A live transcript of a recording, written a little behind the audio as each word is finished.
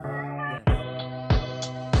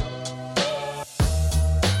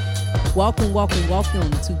Welcome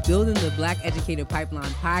to Building the Black Educator Pipeline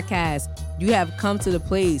podcast. You have come to the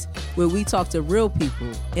place where we talk to real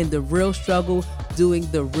people in the real struggle, doing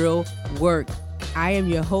the real work. I am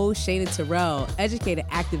your host, Shayna Terrell, educator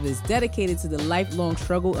activist dedicated to the lifelong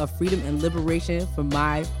struggle of freedom and liberation for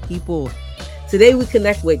my people. Today we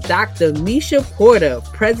connect with Dr. Meisha Porter,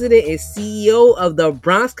 President and CEO of the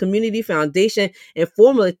Bronx Community Foundation and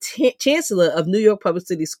former Chancellor of New York Public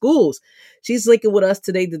City Schools. She's linking with us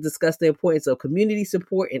today to discuss the importance of community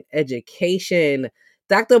support and education.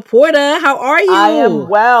 Dr. Porter, how are you? I am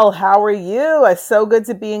well. How are you? It's so good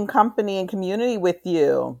to be in company and community with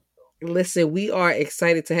you. Listen, we are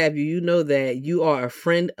excited to have you. You know that you are a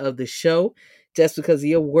friend of the show just because of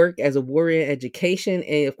your work as a warrior in education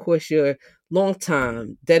and, of course, your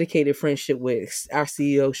long-time dedicated friendship with our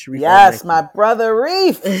CEO, Sharif. Yes, my brother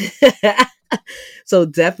Reef. So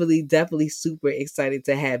definitely super excited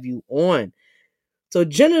to have you on. So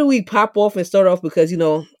generally we pop off and start off because,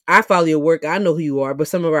 I follow your work. I know who you are, but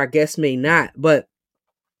some of our guests may not. But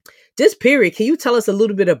just period, can you tell us a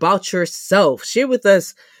little bit about yourself? Share with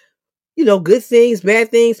us, good things,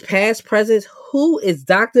 bad things, past, present. Who is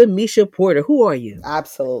Dr. Meisha Porter? Who are you?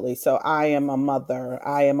 Absolutely. So I am a mother.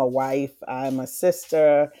 I am a wife. I'm a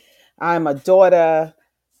sister. I'm a daughter.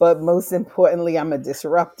 But most importantly, I'm a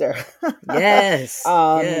disruptor. Yes.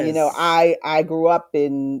 I grew up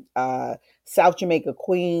in South Jamaica,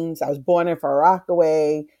 Queens. I was born in Far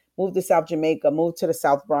Rockaway, moved to South Jamaica, moved to the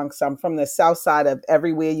South Bronx. So I'm from the south side of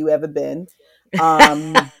everywhere you ever been.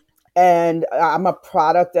 And I'm a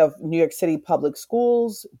product of New York City public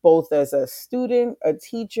schools, both as a student, a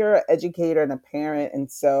teacher, educator, and a parent. And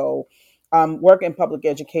so work in public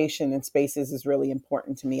education and spaces is really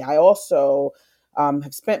important to me. I also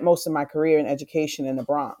have spent most of my career in education in the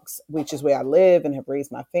Bronx, which is where I live and have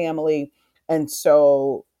raised my family. And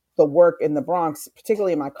so the work in the Bronx,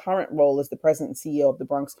 particularly in my current role as the president and CEO of the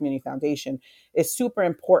Bronx Community Foundation, is super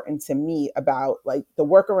important to me about like the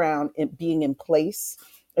work around it being in place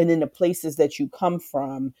and in the places that you come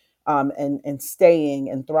from, and staying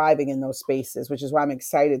and thriving in those spaces, which is why I'm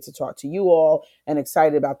excited to talk to you all and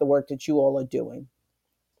excited about the work that you all are doing.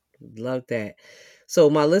 Love that. So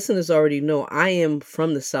my listeners already know I am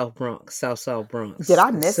from the South Bronx, South Bronx. Did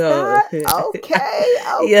I miss that?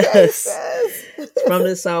 Okay. Yes. Sis. From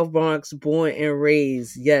the South Bronx, born and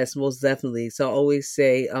raised. Yes, most definitely. So I always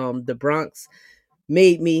say the Bronx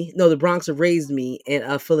made me. No, the Bronx raised me,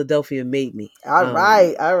 and Philadelphia made me. All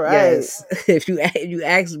right. Yes. If you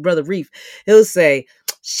ask Brother Reef, he'll say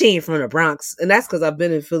she ain't from the Bronx, and that's because I've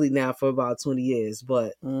been in Philly now for about 20 years.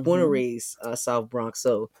 But born and raised South Bronx,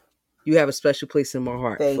 so you have a special place in my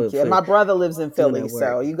heart. Thank you. And my brother lives in Philly,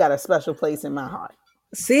 so you got a special place in my heart.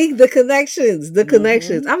 See the connections.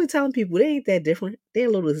 I've been telling people they ain't that different. They're a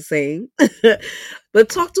little the same. But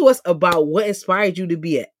talk to us about what inspired you to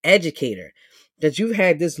be an educator. That you've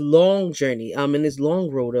had this long journey, and this long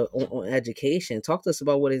road on education. Talk to us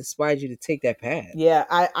about what inspired you to take that path. Yeah,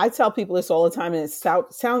 I tell people this all the time, and it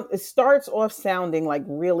starts off sounding like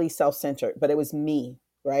really self-centered, but it was me,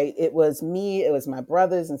 right? It was me. It was my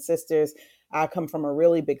brothers and sisters. I come from a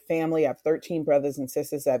really big family. I have 13 brothers and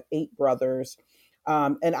sisters. I have 8 brothers.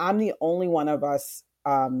 And I'm the only one of us,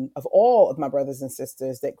 of all of my brothers and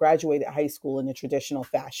sisters, that graduated high school in a traditional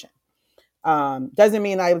fashion. Doesn't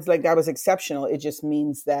mean I was exceptional. It just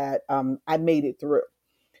means that I made it through.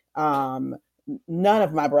 None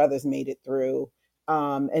of my brothers made it through,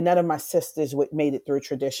 and none of my sisters made it through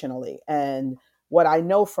traditionally. And what I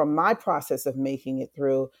know from my process of making it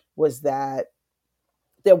through was that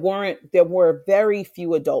there were very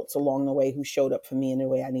few adults along the way who showed up for me in the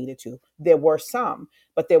way I needed to. There were some,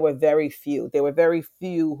 but there were very few. There were very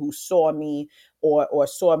few who saw me or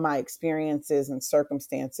saw my experiences and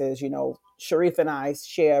circumstances. Sharif and I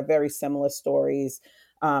share very similar stories.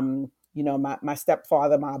 My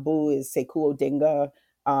stepfather, my abu, is Sekou Odinga,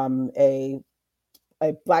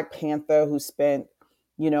 a Black Panther who spent,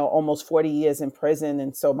 almost 40 years in prison.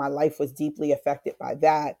 And so my life was deeply affected by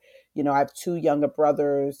that. I have 2 younger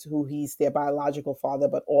brothers who he's their biological father,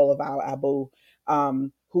 but all of our abu,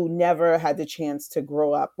 who never had the chance to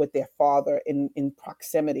grow up with their father in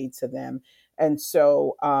proximity to them. And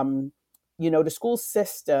so, the school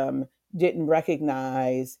system didn't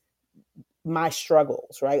recognize my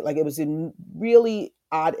struggles, right? Like it was in really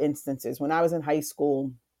odd instances. When I was in high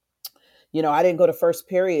school, I didn't go to first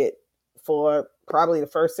period for probably the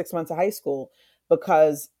first 6 months of high school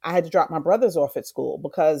because I had to drop my brothers off at school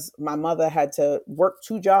because my mother had to work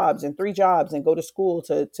 2 jobs and 3 jobs and go to school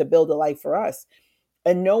to build a life for us.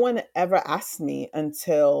 And no one ever asked me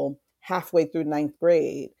until halfway through 9th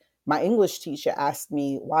grade. My English teacher asked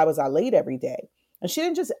me, why was I late every day? And she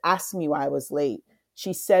didn't just ask me why I was late.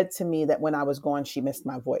 She said to me that when I was gone, she missed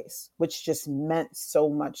my voice, which just meant so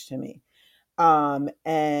much to me. And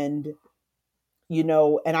and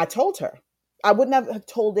I told her. I would never have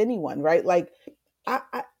told anyone, right? Like I,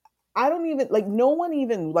 I I don't even like no one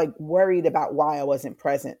even like worried about why I wasn't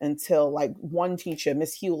present until like one teacher,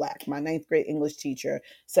 Miss Hulack, my ninth grade English teacher,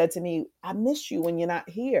 said to me, "I miss you when you're not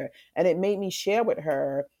here." And it made me share with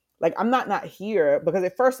her, like, I'm not here because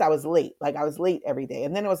at first I was late. Like I was late every day.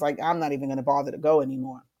 And then it was like, I'm not even gonna bother to go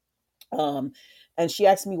anymore. Um, and she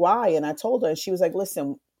asked me why, and I told her, and she was like,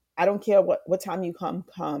 "Listen, I don't care what time you come.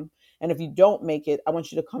 And if you don't make it, I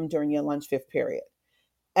want you to come during your lunch fifth period."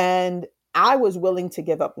 And I was willing to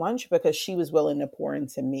give up lunch because she was willing to pour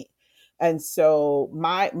into me. And so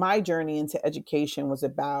my journey into education was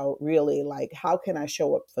about really like, how can I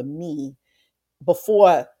show up for me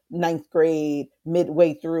before ninth grade,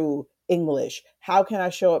 midway through English? How can I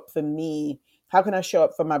show up for me? How can I show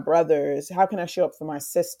up for my brothers? How can I show up for my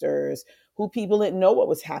sisters, who people didn't know what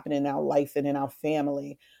was happening in our life and in our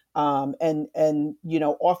family? And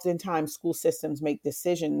oftentimes school systems make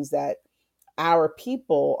decisions that our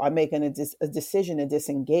people are making a decision to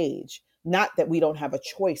disengage, not that we don't have a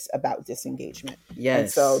choice about disengagement.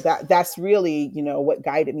 And so Yes. that's really what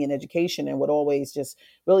guided me in education, and what always just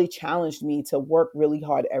really challenged me to work really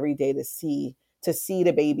hard every day to see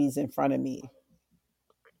the babies in front of me.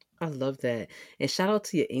 I love that. And shout out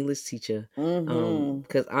to your English teacher. Hmm.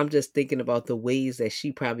 Because I'm just thinking about the ways that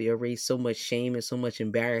she probably erased so much shame and so much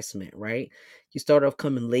embarrassment, right? You start off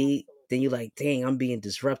coming late, then you're like, dang, I'm being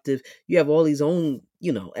disruptive. You have all these own,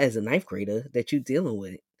 as a ninth grader that you're dealing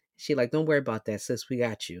with. She like, don't worry about that, sis. We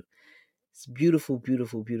got you. It's a beautiful,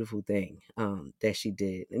 beautiful, beautiful thing that she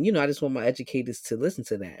did. And I just want my educators to listen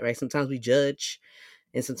to that, right? Sometimes we judge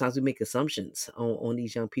and sometimes we make assumptions on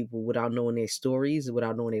these young people without knowing their stories,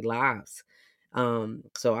 without knowing their lives.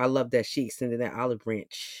 So I love that she extended that olive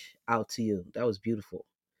branch out to you. That was beautiful.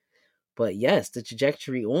 But yes, the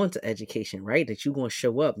trajectory on to education, right? That you're gonna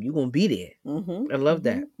show up, you're gonna be there. Hmm. I love Hmm.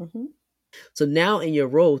 that. Hmm. So now in your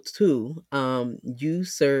role too, you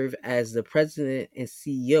serve as the president and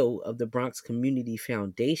CEO of the Bronx Community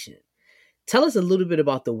Foundation. Tell us a little bit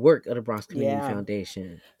about the work of the Bronx Community Yeah.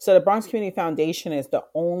 Foundation. So the Bronx Community Foundation is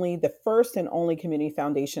the first and only community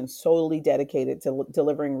foundation solely dedicated to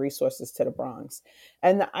delivering resources to the Bronx.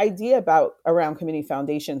 And the idea about around community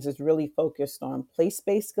foundations is really focused on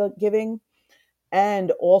place-based giving,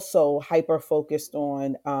 and also hyper focused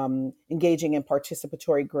on engaging in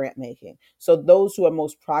participatory grant making. So those who are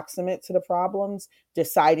most proximate to the problems,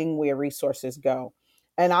 deciding where resources go.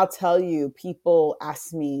 And I'll tell you, people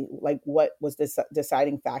ask me like, what was this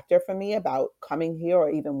deciding factor for me about coming here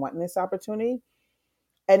or even wanting this opportunity?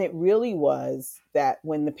 And it really was that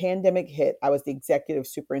when the pandemic hit, I was the executive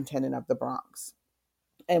superintendent of the Bronx.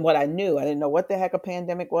 And what I knew, I didn't know what the heck a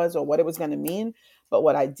pandemic was or what it was going to mean. But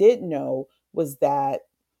what I did know was that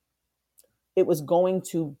it was going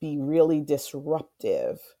to be really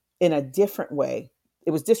disruptive in a different way. It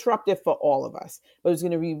was disruptive for all of us, but it was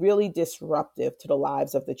going to be really disruptive to the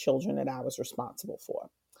lives of the children that I was responsible for.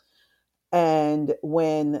 And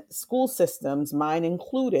when school systems, mine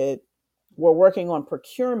included, were working on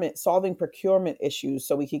procurement, solving procurement issues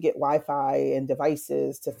so we could get Wi Fi and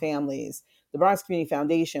devices to families, the Bronx Community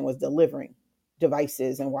Foundation was delivering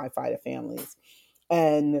devices and Wi Fi to families.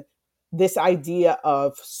 And this idea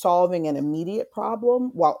of solving an immediate problem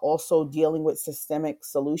while also dealing with systemic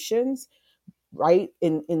solutions, right,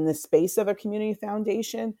 in the space of a community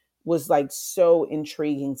foundation, was like so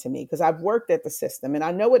intriguing to me, because I've worked at the system and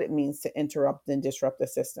I know what it means to interrupt and disrupt the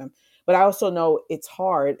system, but I also know it's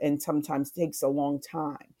hard and sometimes takes a long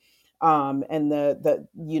time. And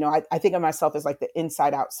I think of myself as like the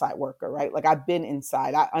inside outside worker, right? Like I've been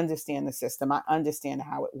inside, I understand the system, I understand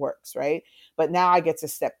how it works, right? But now I get to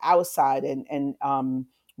step outside and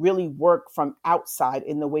really work from outside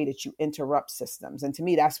in the way that you interrupt systems. And to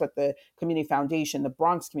me, that's what the community foundation, the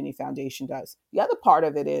Bronx Community Foundation, does. The other part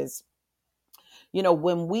of it is,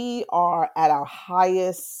 when we are at our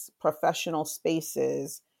highest professional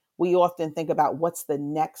spaces, we often think about what's the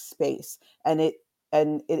next space. And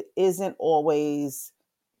it isn't always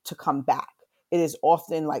to come back. It is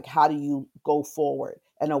often like, how do you go forward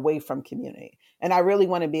and away from community? And I really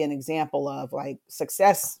want to be an example of like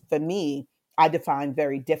success for me. I define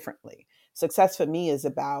very differently. Success for me is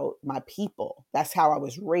about my people. That's how I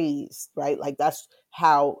was raised, right? Like that's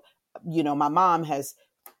how, my mom has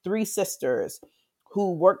three sisters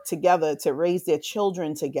who worked together to raise their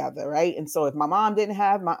children together, right? And so if my mom didn't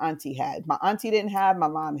have, my auntie had. My auntie didn't have, my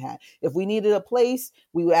mom had. If we needed a place,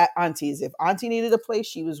 we were at auntie's. If auntie needed a place,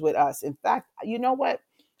 she was with us. In fact, you know what?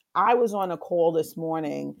 I was on a call this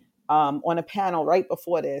morning, on a panel right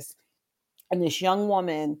before this, and this young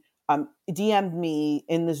woman DM'd me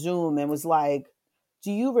in the Zoom and was like,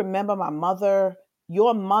 "Do you remember my mother?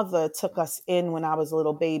 Your mother took us in when I was a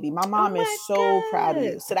little baby. My Oh mom is my so proud of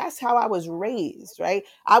you." God. So that's how I was raised, right?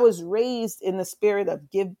 I was raised in the spirit of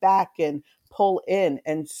give back and pull in.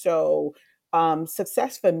 And so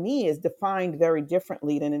success for me is defined very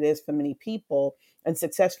differently than it is for many people. And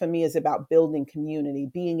success for me is about building community,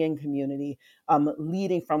 being in community,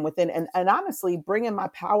 leading from within, and honestly bringing my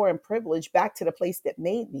power and privilege back to the place that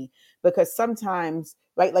made me. Because sometimes,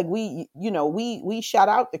 right, like we shout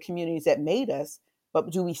out the communities that made us,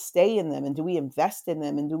 but do we stay in them, and do we invest in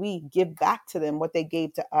them, and do we give back to them what they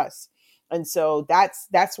gave to us? And so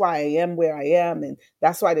that's why I am where I am, and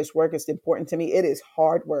that's why this work is important to me. It is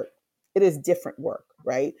hard work. It is different work,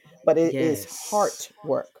 right? But it is Yes. heart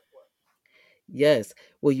work. Yes.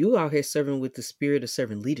 Well, you out here serving with the spirit of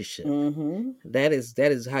servant leadership. Mm-hmm. That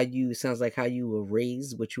is how you sounds like how you were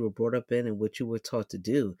raised, what you were brought up in, and what you were taught to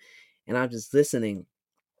do. And I'm just listening,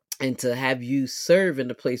 and to have you serve in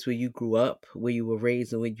the place where you grew up, where you were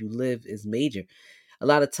raised, and where you live is major. A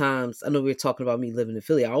lot of times, I know we were talking about me living in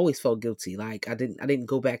Philly. I always felt guilty, like I didn't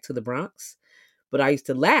go back to the Bronx, but I used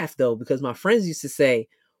to laugh though because my friends used to say,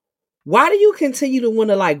 why do you continue to want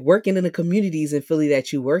to like working in the communities in Philly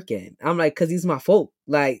that you work in? I'm like, cause these my folk.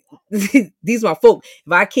 Like these my folk.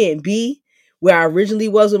 If I can't be where I originally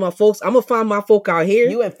was with my folks, I'm gonna find my folk out here.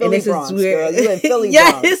 You in And Philly this is Bronx, where girl. You in Philly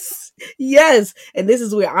Bronx. yes, yes. And this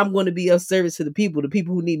is where I'm gonna be of service to the people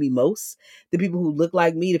who need me most, the people who look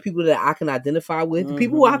like me, the people that I can identify with, the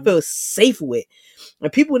people who I Mm-hmm. feel safe with.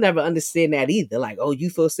 And people never understand that either. Like, oh, you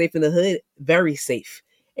feel safe in the hood? Very safe.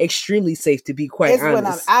 Extremely safe, to be quite It's when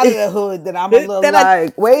I'm honest. out of the hood that I'm a little That I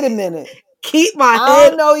like, wait a minute. keep my I head,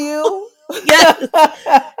 don't know you. yes,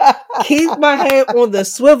 keep my head on the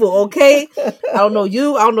swivel, okay? I don't know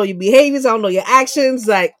you. I don't know your behaviors. I don't know your actions.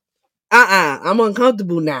 Like, I'm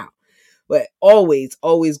uncomfortable now. But always,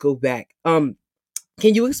 always go back. Can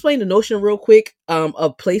you explain the notion real quick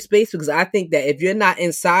of place based? Because I think that if you're not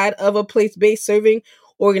inside of a place based serving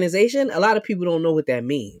organization, a lot of people don't know what that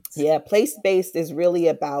means. Yeah, place based is really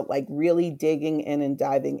about like really digging in and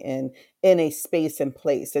diving in a space and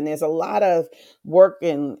place. And there's a lot of work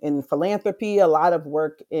in philanthropy, a lot of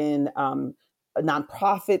work in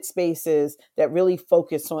nonprofit spaces that really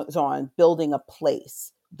focus on building a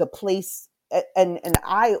place. The place and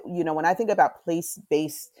I, when I think about place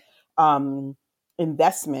based um,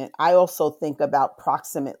 investment, I also think about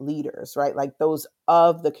proximate leaders, right? Like those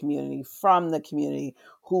of the community, from the community,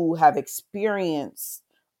 who have experienced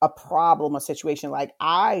a problem, a situation. Like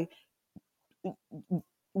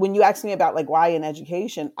when you ask me about like why in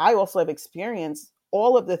education, I also have experienced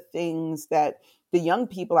all of the things that the young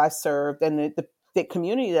people I served and the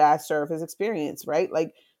community that I serve has experienced, right?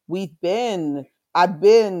 Like I've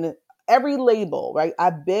been every label, right?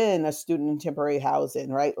 I've been a student in temporary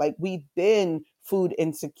housing, right? Like we've been food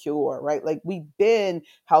insecure, right? Like we've been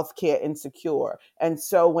healthcare insecure. And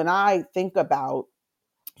so when I think about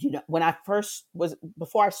when I first was,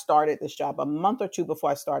 before I started this job, a month or two before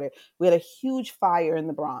I started, we had a huge fire in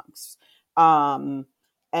the Bronx. Um,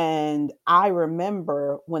 and I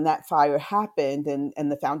remember when that fire happened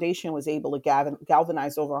and the foundation was able to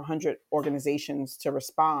galvanize over 100 organizations to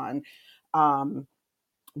respond. Um,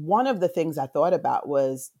 One of the things I thought about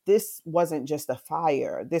was this wasn't just a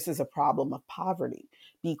fire. This is a problem of poverty,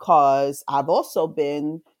 because I've also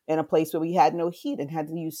been in a place where we had no heat and had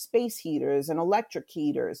to use space heaters and electric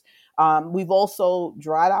heaters. We've also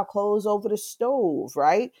dried our clothes over the stove,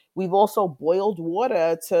 right? We've also boiled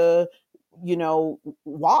water to,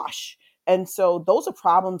 wash. And so those are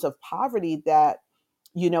problems of poverty that,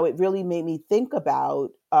 it really made me think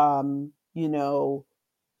about,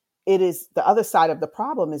 it is the other side of the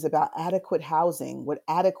problem is about adequate housing with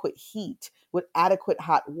adequate heat, with adequate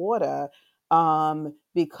hot water,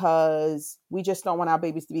 because we just don't want our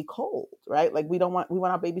babies to be cold, right? Like we want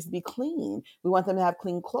our babies to be clean. We want them to have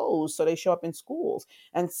clean clothes so they show up in schools.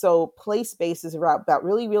 And so place based is about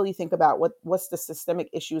really, really think about what's the systemic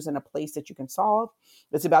issues in a place that you can solve.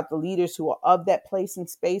 It's about the leaders who are of that place and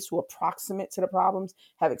space, who are proximate to the problems,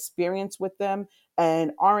 have experience with them,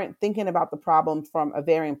 and aren't thinking about the problem from a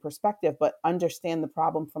varying perspective, but understand the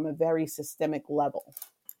problem from a very systemic level.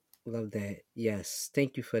 Love that. Yes.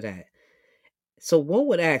 Thank you for that. So one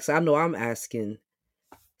would ask, I know I'm asking,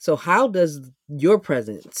 so how does your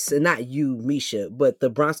presence, and not you, Meisha, but the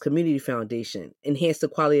Bronx Community Foundation, enhance the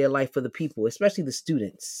quality of life for the people, especially the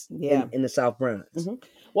students Yeah. in the South Bronx? hmm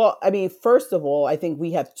Well, I mean, first of all, I think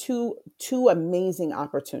we have two amazing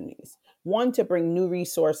opportunities. One, to bring new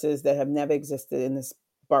resources that have never existed in this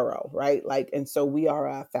borough, right? Like, and so we are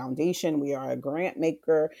a foundation, we are a grant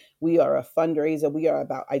maker, we are a fundraiser, we are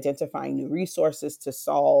about identifying new resources to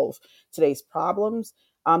solve today's problems.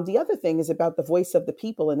 The other thing is about the voice of the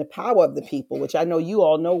people and the power of the people, which I know you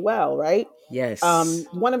all know well, right? Yes.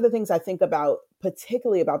 One of the things I think about,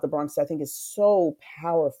 particularly about the Bronx, I think is so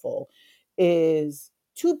powerful, is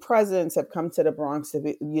two presidents have come to the Bronx, in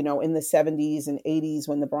the 70s and 80s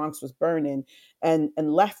when the Bronx was burning, and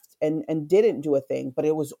left and didn't do a thing, but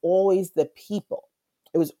it was always the people.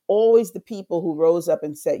 It was always the people who rose up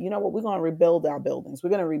and said, you know what, we're going to rebuild our buildings.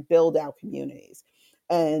 We're going to rebuild our communities.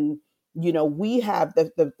 And we have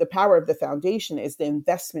the power of the foundation is the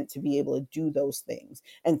investment to be able to do those things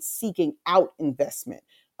and seeking out investment,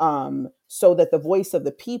 so that the voice of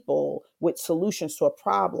the people with solutions to a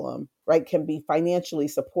problem, right, can be financially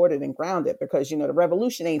supported and grounded, because the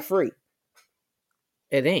revolution ain't free.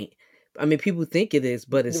 It ain't. I mean, people think it is,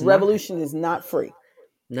 but The it's not. revolution is not free,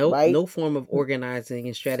 Nope. right? No form of organizing and It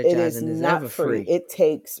is strategizing is not ever free. free. It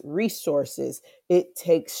takes resources, it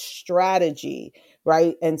takes strategy,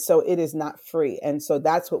 right? And so it is not free. And so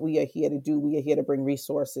that's what we are here to do. We are here to bring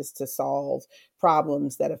resources to solve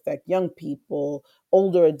problems that affect young people,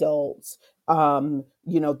 older adults,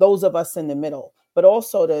 those of us in the middle, but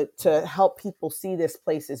also to help people see this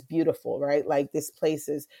place is beautiful, right? Like, this place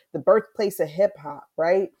is the birthplace of hip hop,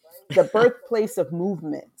 right? The birthplace of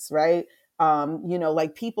movements, right?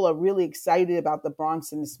 Like, people are really excited about the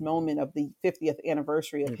Bronx in this moment of the 50th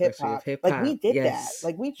anniversary of hip Anniversary of hop. hip Like, we hop. did that. Yes.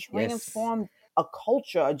 Like, we Yes. transformed a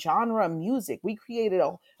culture, a genre of music. We created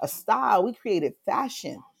a style. We created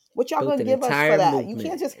fashion. What y'all Built gonna an give us for entire that? You movement.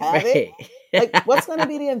 can't just have it. Right. Like, what's gonna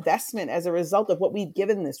be the investment as a result of what we've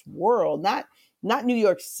given this world? Not New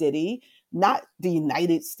York City, not the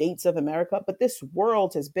United States of America, but this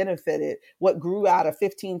world has benefited what grew out of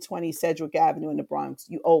 1520 Sedgwick Avenue in the Bronx.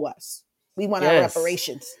 You owe us. We want our Yes.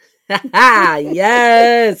 reparations.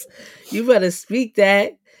 Yes. You better speak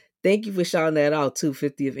that. Thank you for shouting that out too.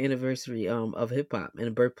 50th anniversary of hip hop and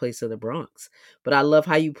the birthplace of the Bronx. But I love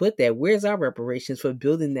how you put that. Where's our reparations for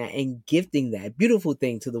building that and gifting that beautiful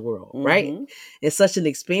thing to the world, right? Mm-hmm. It's such an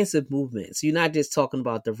expansive movement. So you're not just talking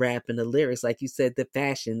about the rap and the lyrics, like you said, the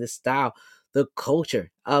fashion, the style, the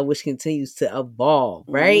culture, which continues to evolve,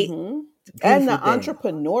 right? Mm-hmm. And the Beautiful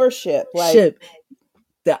thing. entrepreneurship, like, Ship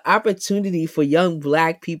the opportunity for young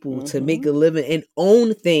black people to make mm-hmm. a living and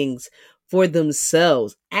own things for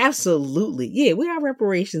themselves. Absolutely. Yeah, where our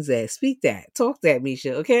reparations at? Speak that. Talk that,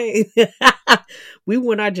 Meisha, okay? We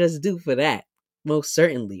want our just due for that. Most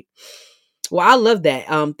certainly. Well, I love that.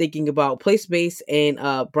 Thinking about place based and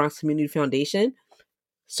Bronx Community Foundation.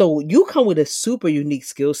 So you come with a super unique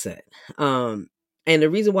skill set. And the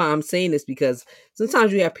reason why I'm saying this because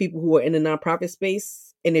sometimes you have people who are in the nonprofit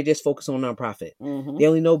space and they just focus on nonprofit. Mm-hmm. They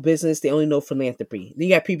only know business, they only know philanthropy. Then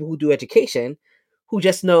you have people who do education who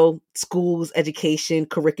just know schools, education,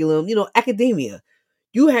 curriculum, academia.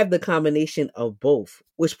 You have the combination of both,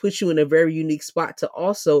 which puts you in a very unique spot to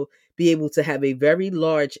also be able to have a very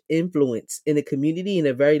large influence in the community and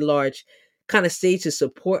a very large kind of stage to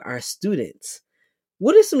support our students.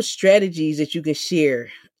 What are some strategies that you can share,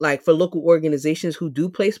 like for local organizations who do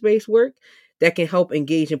place-based work that can help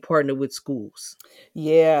engage and partner with schools?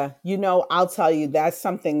 Yeah, I'll tell you, that's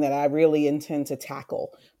something that I really intend to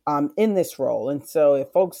tackle in this role. And so,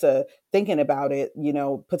 if folks are thinking about it,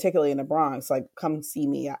 particularly in the Bronx, like, come see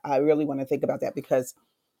me. I really want to think about that, because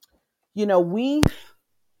you know we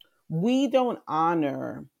we don't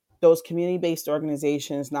honor those community-based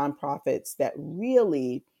organizations, nonprofits that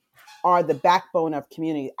really are the backbone of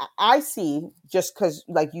community. I see, just because,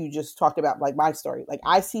 like, you just talked about, like, my story, like,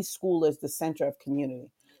 I see school as the center of community,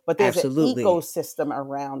 but there's an Absolutely. ecosystem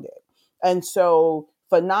around it. And so,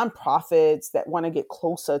 for nonprofits that want to get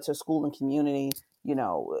closer to school and community, you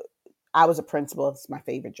know, I was a principal. It's my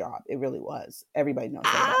favorite job. It really was. Everybody knows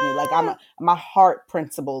that about me. Like, Ah, my heart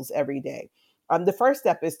principles every day. The first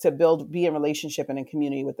step is to be in relationship and in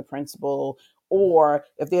community with the principal, or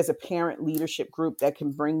if there's a parent leadership group that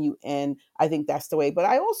can bring you in, I think that's the way. But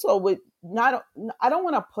I also would not, I don't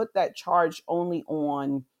want to put that charge only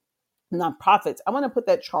on nonprofits. I want to put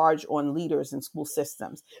that charge on leaders in school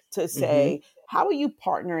systems to mm-hmm. say, how are you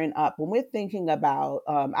partnering up when we're thinking about?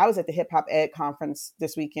 I was at the Hip Hop Ed conference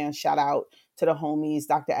this weekend. Shout out to the homies,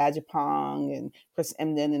 Dr. Ajapong and Chris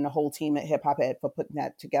Emden and the whole team at Hip Hop Ed for putting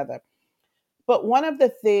that together. But one of the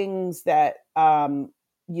things that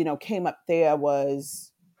came up there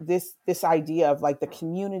was this idea of, like, the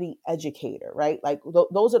community educator, right? Like,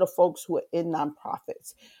 those are the folks who are in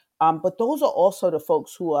nonprofits, but those are also the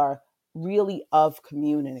folks who are really of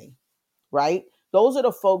community, right? Those are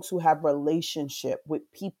the folks who have relationship with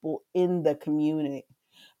people in the community.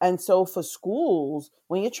 And so for schools,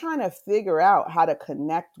 when you're trying to figure out how to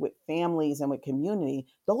connect with families and with community,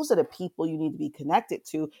 those are the people you need to be connected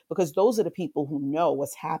to, because those are the people who know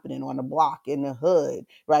what's happening on the block, in the hood,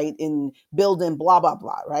 right? In building, blah, blah,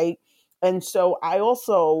 blah, right? And so I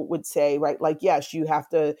also would say, right, like, yes, you have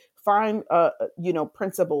to find,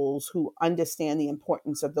 principals who understand the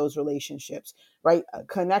importance of those relationships, right?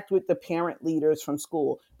 Connect with the parent leaders from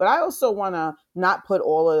school. But I also want to not put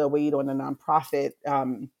all of the weight on the nonprofit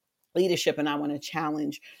leadership, and I want to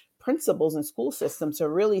challenge principals and school systems to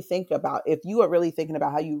really think about, if you are really thinking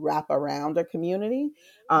about how you wrap around a community,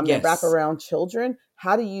 and wrap Yes. around children,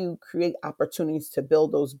 how do you create opportunities to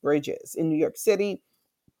build those bridges? In New York City,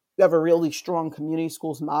 we have a really strong community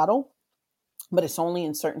schools model, but it's only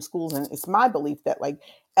in certain schools. And it's my belief that, like,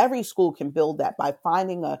 every school can build that by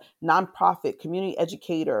finding a nonprofit community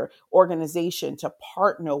educator organization to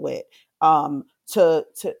partner with. To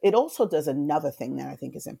it also does another thing that I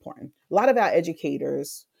think is important. A lot of our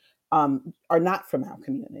educators are not from our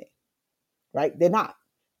community, right? They're not.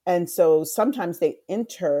 And so sometimes they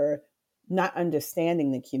enter not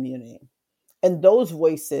understanding the community. And those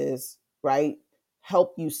voices, right,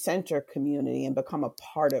 help you center community and become a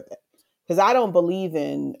part of it. Because I don't believe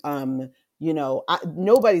in,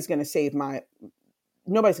 nobody's going to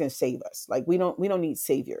nobody's going to save us. Like, we don't need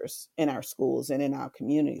saviors in our schools and in our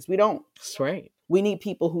communities. We don't. That's right. We need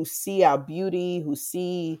people who see our beauty, who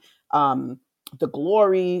see the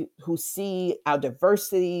glory, who see our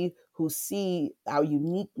diversity, who see our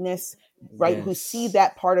uniqueness, right? Who see Yes.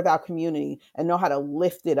 that part of our community and know how to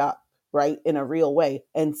lift it up, right, in a real way,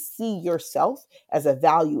 and see yourself as a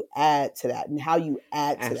value add to that and how you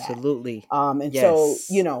add to that. Absolutely. And so,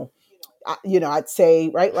 Yes. I'd say,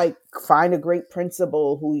 right, like, find a great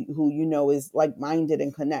principal who is like minded,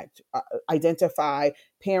 and connect. Identify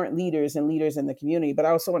parent leaders and leaders in the community. But I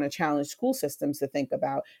also want to challenge school systems to think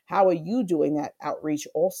about, how are you doing that outreach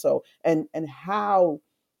also, and how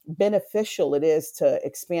beneficial it is to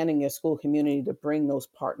expanding your school community to bring those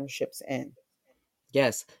partnerships in.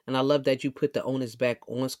 Yes, and I love that you put the onus back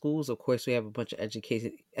on schools. Of course, we have a bunch of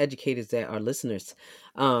educators that are listeners.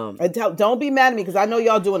 Um, And don't be mad at me, because I know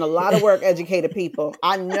y'all doing a lot of work, educated people.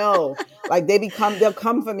 I know, like, they'll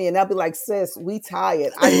come for me and they'll be like, "Sis, we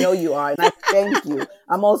tired." I know you are, and I thank you.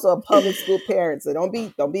 I'm also a public school parent, so don't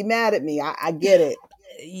be mad at me. I get it.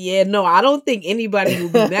 Yeah, no, I don't think anybody will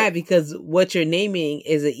be mad, because what you're naming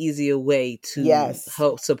is an easier way to Yes,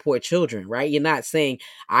 help support children, right? You're not saying,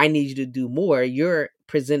 I need you to do more. You're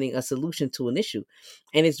presenting a solution to an issue.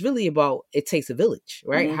 And it's really about, it takes a village,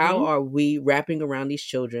 right? How mm-hmm. are we wrapping around these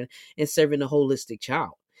children and serving a holistic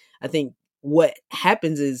child? I think what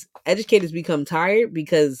happens is educators become tired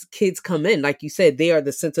because kids come in, like you said, they are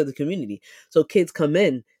the center of the community. So kids come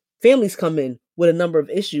in, families come in with a number of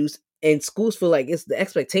issues, and schools feel like it's the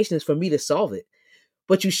expectation is for me to solve it.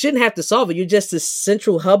 But you shouldn't have to solve it. You're just the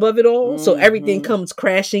central hub of it all. So everything Mm-hmm. comes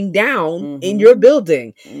crashing down in Mm-hmm. your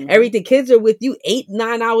building. Mm-hmm. Everything, kids are with you 8,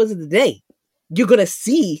 9 hours of the day. You're gonna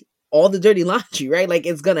see all the dirty laundry, right? Like,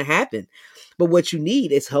 it's gonna happen. But what you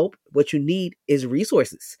need is help. What you need is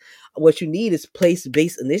resources. What you need is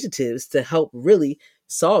place-based initiatives to help really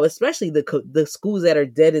solve, especially the schools that are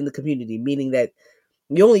dead in the community, meaning that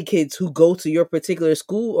the only kids who go to your particular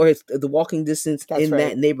school or is the walking distance That's in that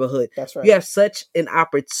right. neighborhood. That's You right. have such an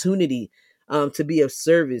opportunity to be of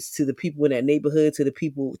service to the people in that neighborhood, to the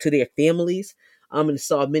people, to their families, and to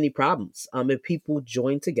solve many problems. If people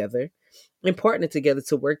join together and partner together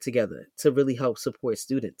to work together to really help support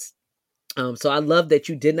students. So I love that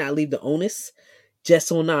you did not leave the onus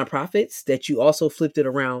just on nonprofits, that you also flipped it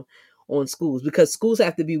around on schools, because schools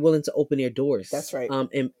have to be willing to open their That's doors right.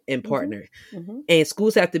 and Mm-hmm. partner, Mm-hmm. and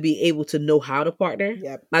schools have to be able to know how to partner.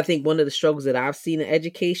 Yep. I think one of the struggles that I've seen in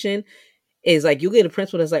education is, like, you get a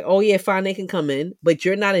principal that's like, oh yeah, fine, they can come in, but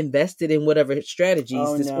you're not invested in whatever strategies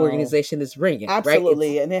Oh this no. organization is bringing, right? It's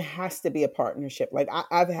Absolutely. And it has to be a partnership. Like,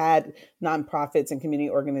 I've had nonprofits and community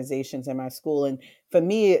organizations in my school. And for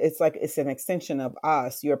me, it's like it's an extension of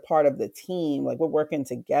us. You're part of the team. Like, we're working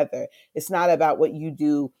together. It's not about what you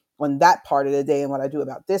do on that part of the day and what I do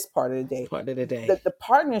about this part of the day. part of the day. The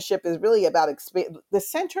partnership is really about the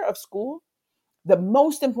center of school. The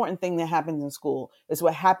most important thing that happens in school is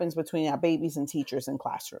what happens between our babies and teachers in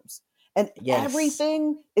classrooms. And Yes.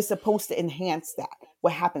 everything is supposed to enhance that.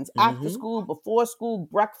 What happens after Hmm. school, before school,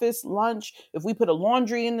 breakfast, lunch, if we put a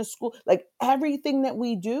laundry in the school, like, everything that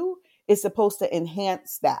we do is supposed to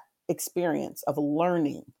enhance that experience of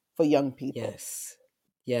learning for young people. Yes.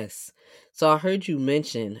 Yes. So I heard you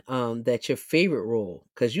mention that your favorite role,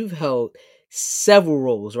 because you've held several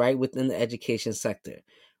roles, right, within the education sector.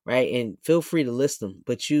 right? And feel free to list them.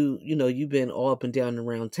 But you've been all up and down and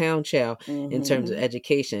around town, child, in terms of Mm-hmm.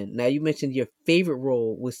 education. Now, you mentioned your favorite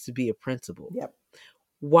role was to be a principal. Yep.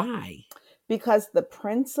 Why? Because the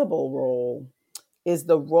principal role is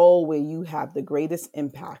the role where you have the greatest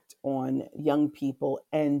impact on young people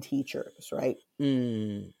and teachers, right?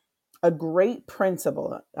 Mm. A great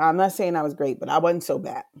principal, I'm not saying I was great, but I wasn't so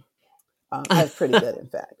bad. I was pretty good, in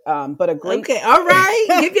fact. But a great, Okay, all right.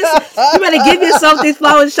 You better give yourself these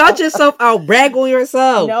flowers. Shout yourself out. Brag on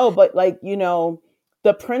yourself. no, but like,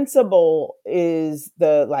 the principal is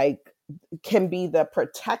the like, can be the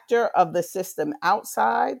protector of the system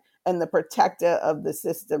outside and the protector of the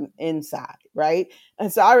system inside, right?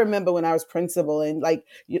 And so I remember when I was principal and like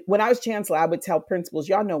when I was chancellor, I would tell principals,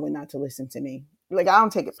 y'all know when not to listen to me. Like, I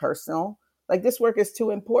don't take it personal. Like, this work is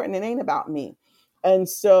too important. It ain't about me. And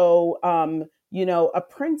so, a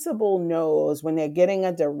principal knows when they're getting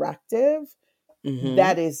a directive Mm-hmm.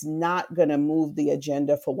 that is not going to move the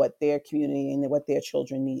agenda for what their community and what their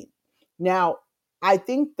children need. Now, I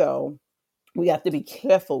think though, we have to be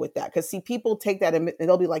careful with that because see, people take that and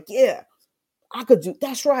they'll be like, yeah, I could do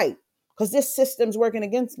that's right because this system's working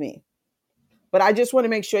against me. But I just want to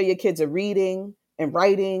make sure your kids are reading and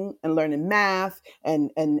writing and learning math and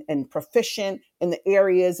proficient in the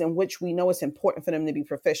areas in which we know it's important for them to be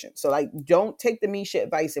proficient. So like, don't take the Meisha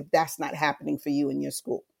advice if that's not happening for you in your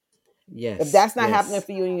school. If Yes, that's not happening yes,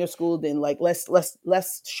 for you in your school, then like,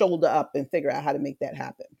 let's shoulder up and figure out how to make that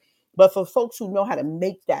happen. But for folks who know how to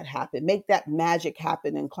make that happen, make that magic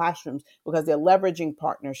happen in classrooms because they're leveraging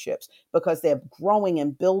partnerships, because they're growing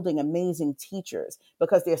and building amazing teachers,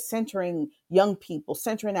 because they're centering young people,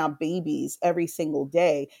 centering our babies every single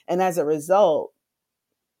day. And as a result,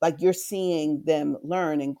 like, you're seeing them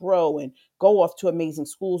learn and grow and go off to amazing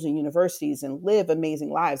schools and universities and live amazing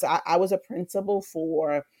lives. I was a principal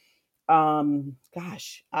for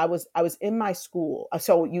I was in my school.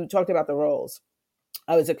 So you talked about the roles.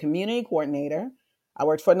 I was a community coordinator. I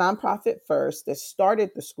worked for a nonprofit first that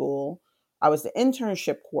started the school. I was the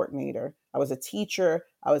internship coordinator. I was a teacher.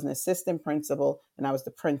 I was an assistant principal, and I was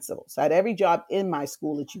the principal. So I had every job in my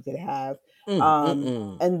school that you could have.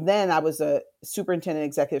 mm. And then I was a superintendent,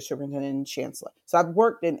 executive superintendent, and chancellor. So I've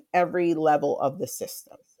worked in every level of the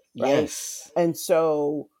system, right? Yes, And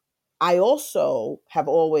so I also have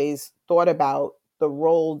always thought about the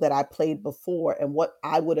role that I played before and what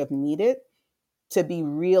I would have needed to be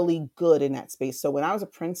really good in that space. So when I was a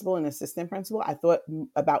principal and assistant principal, I thought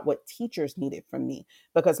about what teachers needed from me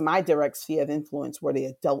because my direct sphere of influence were the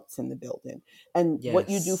adults in the building. And what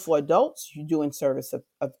you do yes, for adults, you do in service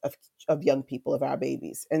of young people, of our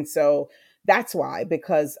babies. And so that's why,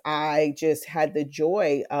 because I just had the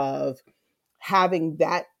joy of having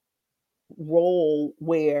that role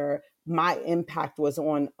where my impact was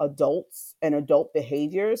on adults and adult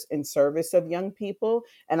behaviors in service of young people,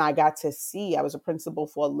 and I got to see. I was a principal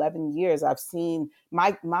for 11 years. I've seen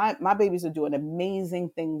my babies are doing amazing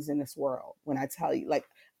things in this world. When I tell you, like,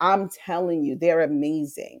 I'm telling you, they're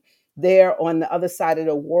amazing. They're on the other side of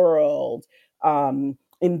the world,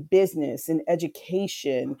 in business, in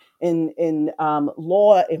education, in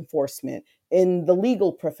law enforcement, in the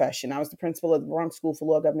legal profession. I was the principal of the Bronx School for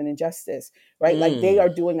Law, Government, and Justice, right? Like, they mm. are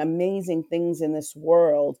doing amazing things in this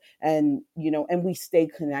world, and we stay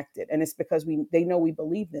connected. And it's because they know we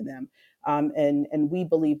believe in them, and we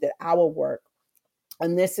believe that our work,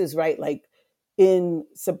 and this is right, like in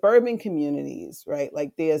suburban communities, right?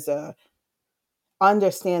 Like, there's a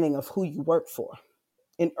understanding of who you work for.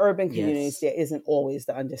 In urban communities, Yes, there isn't always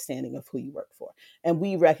the understanding of who you work for. And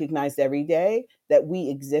we recognized every day that we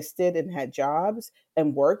existed and had jobs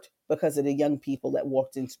and worked because of the young people that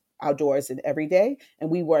walked in our doors in every day.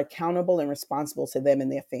 And we were accountable and responsible to them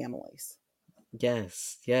and their families.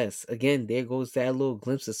 yes, yes. Again, there goes that little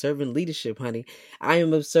glimpse of servant leadership, honey. I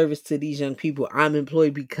am of service to these young people. I'm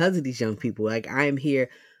employed because of these young people. Like, I am here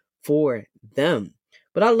for them.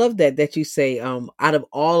 But I love that you say, out of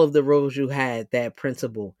all of the roles you had, that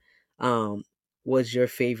principal um was your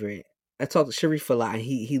favorite. I talked to Sharif a lot, and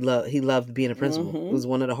he loved being a principal. It Mm-hmm. was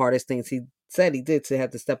one of the hardest things he said he did, to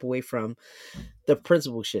have to step away from the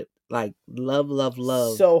principalship. Like,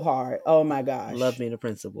 So hard. Oh my love gosh. being a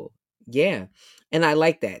principal. Yeah. And I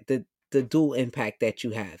like that. The dual impact that you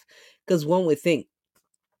have. Because one would think,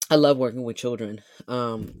 I love working with children.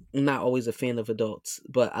 I'm not always a fan of adults,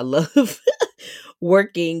 but I love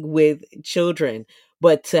working with children.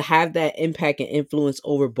 But to have that impact and influence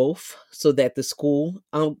over both, so that the school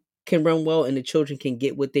can run well and the children can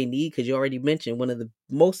get what they need, because you already mentioned one of the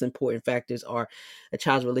most important factors are a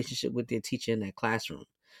child's relationship with their teacher in that classroom.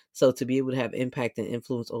 So to be able to have impact and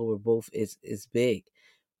influence over both is big.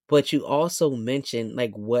 but you also mentioned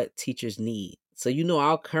like what teachers need. So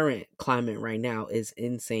our current climate right now is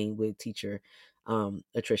insane with teacher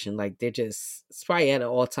attrition. Like they're just it's probably at an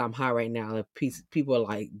all-time high right now. Like people are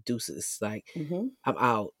like deuces, like Mm-hmm. I'm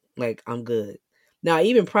out, like I'm good. Now,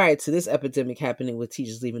 even prior to this epidemic happening with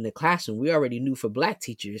teachers leaving the classroom, we already knew for black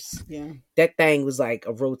teachers Yeah. that thing was like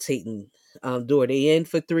a rotating door. They in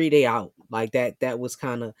for 3, they out. Like that was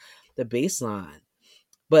kind of the baseline.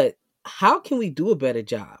 But how can we do a better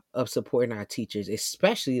job of supporting our teachers,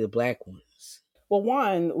 especially the black ones? Well,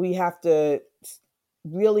 one, we have to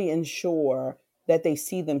really ensure that they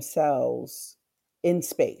see themselves in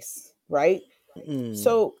space, right? Mm,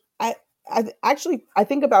 So I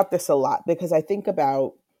think about this a lot because I think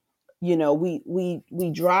about,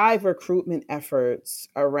 we drive recruitment efforts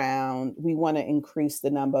around, we want to increase the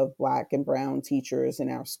number of black and brown teachers in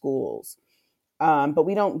our schools. But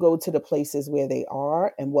we don't go to the places where they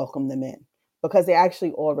are and welcome them in because they're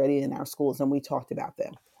actually already in our schools and we talked about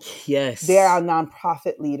them. They're our yes.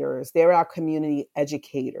 nonprofit leaders, they're our community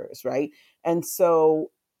educators, right? And so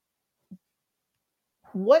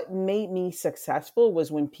what made me successful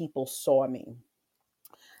was when people saw me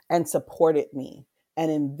and supported me and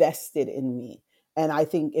invested in me. And I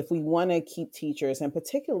think if we want to keep teachers, and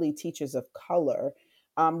particularly teachers of color,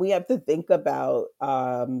 we have to think about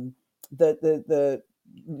the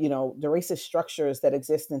the racist structures that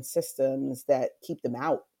exist in systems that keep them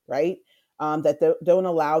out, right? That don't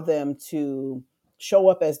allow them to show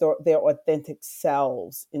up as their authentic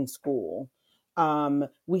selves in school.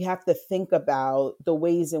 We have to think about the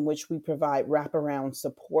ways in which we provide wraparound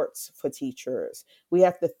supports for teachers. We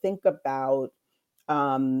have to think about,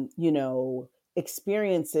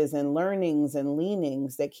 experiences and learnings and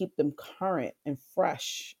leanings that keep them current and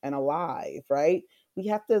fresh and alive, right? We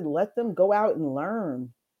have to let them go out and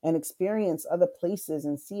learn and experience other places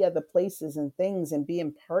and see other places and things and be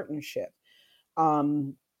in partnership.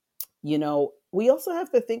 Um, we also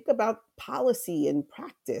have to think about policy and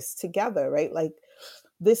practice together, right? Like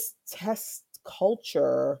this test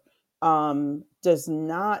culture does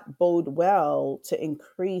not bode well to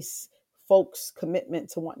increase folks' commitment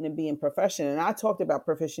to wanting to be in profession. And I talked about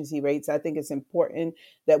proficiency rates. I think it's important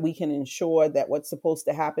that we can ensure that what's supposed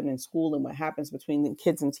to happen in school and what happens between the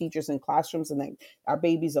kids and teachers in classrooms and that our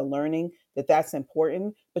babies are learning, that that's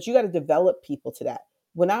important. But you got to develop people to that.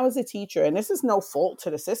 When I was a teacher, and this is no fault to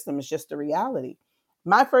the system, it's just the reality.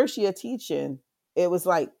 My first year teaching, it was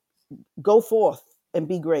like, go forth and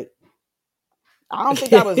be great. I don't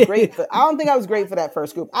think I was great for that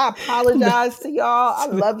first group. I No. apologize to y'all. I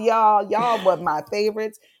love y'all. Y'all were my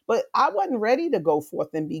favorites, but I wasn't ready to go forth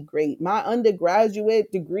and be great. My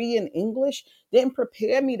undergraduate degree in English didn't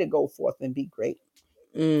prepare me to go forth and be great.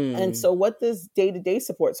 And Mm, so what does day-to-day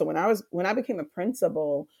support? So when I became a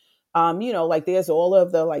principal, like there's all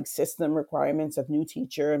of the like system requirements of new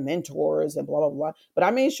teacher and mentors and blah blah blah. But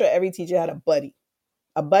I made sure every teacher had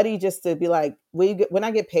a buddy just to be like, when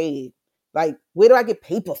I get paid, like, where do I get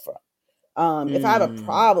paper from? If I have a mm.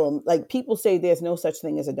 problem, like people say there's no such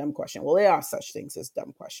thing as a dumb question. Well, there are such things as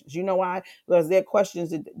dumb questions. You know why? Because there are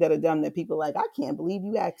questions that are dumb that people are like, I can't believe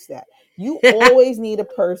you asked that. You always need a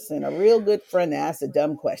person, a real good friend to ask a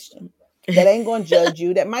dumb question that ain't going to judge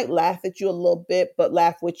you, that might laugh at you a little bit, but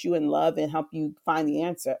laugh with you in love and help you find the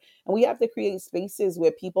answer. And we have to create spaces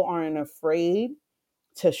where people aren't afraid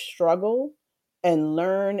to struggle and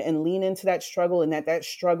learn and lean into that struggle, and that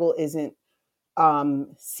struggle isn't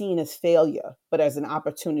seen as failure but as an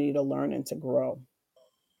opportunity to learn and to grow.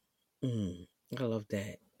 Mm, I love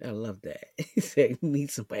that. I love that. He said, meet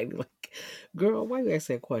somebody like, girl, why you ask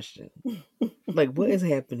that question? Like, what is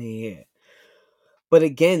happening here? But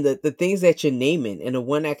again, the things that you're naming and the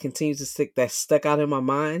one that continues to stick that stuck out in my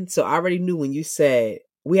mind. So I already knew when you said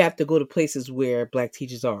we have to go to places where black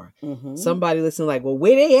teachers are. Hmm. Somebody listening like, well,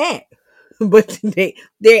 where they at? But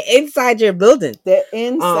they're inside your building. They're Um,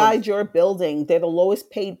 inside your building. They're the lowest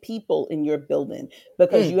paid people in your building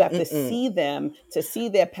because you have to mm. see them to see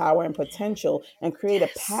their power and potential and create a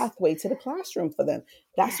Yes. pathway to the classroom for them.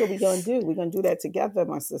 That's what we're going Yes. to do. We're going to do that together,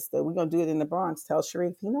 my sister. We're going to do it in the Bronx. Tell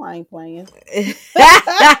Sharif, I ain't playing.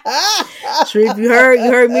 Sharif, you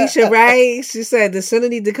heard Meisha, right? She said the center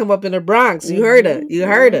need to come up in the Bronx. You heard her. Hmm. You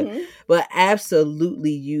heard her. Hmm. But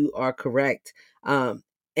absolutely you are correct.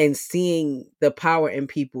 And seeing the power in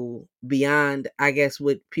people beyond, I guess,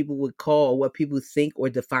 what people would call, what people think or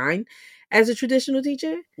define as a traditional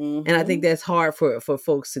teacher. And I think Hmm. that's hard for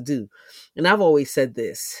folks to do. And I've always said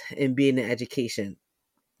this in being in education.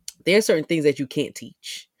 There are certain things that you can't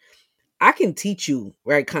teach. I can teach you,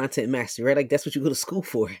 right, content mastery, right? Like that's what you go to school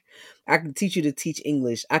for. I can teach you to teach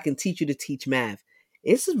English. I can teach you to teach math.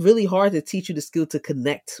 it's really hard to teach you the skill to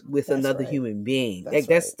connect with That's another right. human being. Like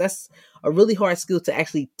That's right. that's a really hard skill to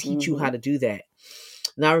actually teach you Mm-hmm. how to do that.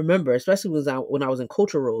 And I remember, especially when I was in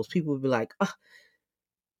culture roles, people would be like, oh,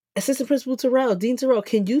 Assistant Principal Terrell, Dean Terrell,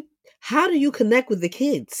 how do you connect with the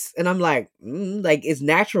kids? And I'm like it's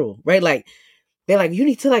natural, right? Like they're like, you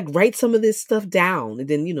need to like write some of this stuff down. And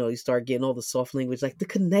then, you start getting all the soft language, like the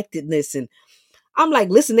connectedness. And I'm like,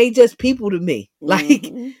 listen, they just people to me. Like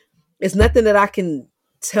Mm-hmm. it's nothing that I can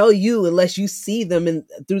tell you unless you see them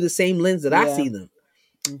through the same lens that I Yeah. see them.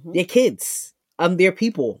 Mm-hmm. They're kids. They're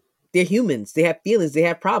people. They're humans. They have feelings. They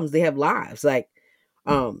have problems. They have lives. Like,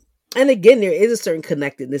 um, and again, there is a certain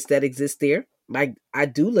connectedness that exists there. Like, I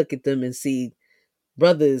do look at them and see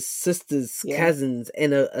brothers, sisters, Yeah. cousins,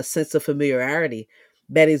 and a sense of familiarity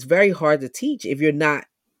that is very hard to teach if you're not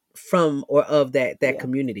from or of that Yeah.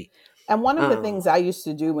 community. And one of the Um, things I used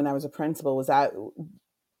to do when I was a principal was I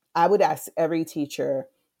would ask every teacher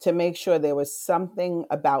to make sure there was something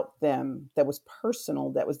about them that was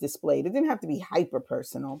personal that was displayed. It didn't have to be hyper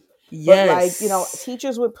personal, but like, yes.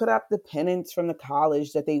 teachers would put up the pennants from the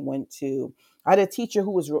college that they went to. I had a teacher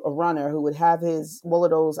who was a runner who would have his, one of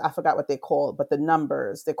those, I forgot what they're called, but the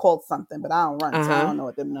numbers, they're called something, but I don't run, Uh so I huh. don't know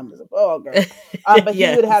what the numbers are. Oh, girl. But he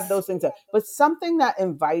would have Yes. those things up. But something that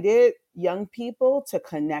invited young people to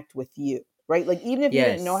connect with you, right? Like, even if you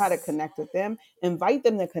didn't know how to Yes. connect with them, invite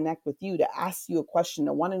them to connect with you, to ask you a question,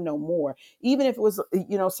 to want to know more. Even if it was,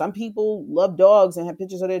 some people love dogs and have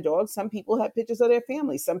pictures of their dogs. Some people had pictures of their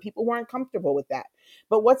family. Some people weren't comfortable with that.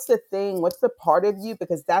 But what's the thing? What's the part of you?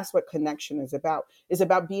 Because that's what connection is about. It's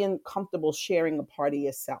about being comfortable sharing a part of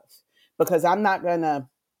yourself. Because I'm not going to,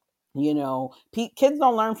 kids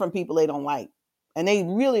don't learn from people they don't like. And they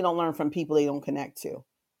really don't learn from people they don't connect to.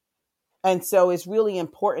 And so it's really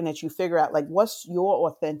important that you figure out, like, what's your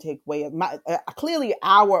authentic way of clearly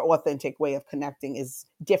our authentic way of connecting is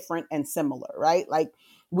different and similar, right? Like,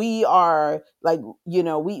 we are like,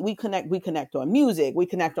 we connect on music, we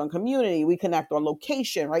connect on community, we connect on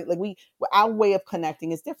location, right? Like, our way of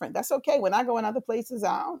connecting is different. That's okay. When I go in other places,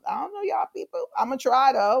 I don't know y'all people. I'm gonna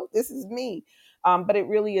try though. This is me. But it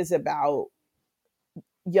really is about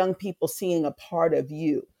young people seeing a part of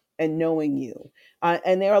you and knowing you.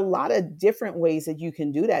 And there are a lot of different ways that you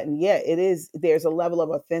can do that. And yeah, there's a level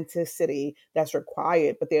of authenticity that's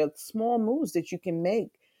required, but there are small moves that you can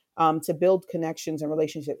make to build connections and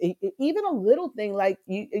relationships. Even a little thing like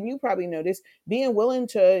you, and you probably know this, being willing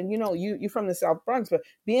to, you from the South Bronx, but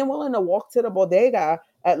being willing to walk to the bodega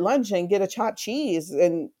at lunch and get a chopped cheese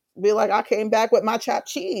and be like, I came back with my chopped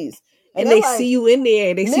cheese. And And they're they like, see you in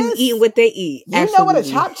there. They see you eating Miss, what they eat. you know what a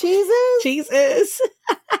Absolutely. chopped cheese is? Cheese is.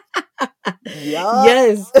 Yup.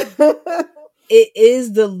 Yes. It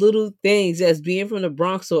is the little things as being from the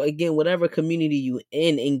Bronx. So again, whatever community you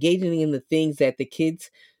in, engaging in the things that the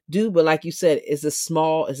kids do. But like you said, it's the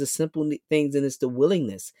simple things, and it's the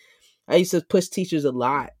willingness. I used to push teachers a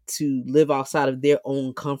lot to live outside of their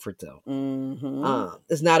own comfort zone. Mm-hmm.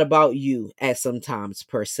 It's not about you at sometimes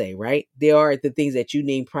per se, right? There are the things that you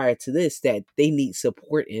named prior to this that they need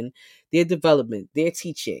support in their development, their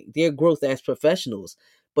teaching, their growth as professionals.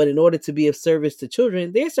 But in order to be of service to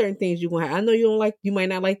children, there are certain things you're gonna have. I know you might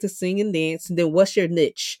not like to sing and dance. And then what's your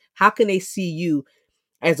niche? How can they see you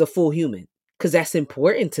as a full human? Because that's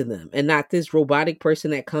important to them, and not this robotic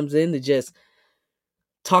person that comes in to just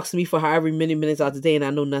talks to me for however many minutes out of the day and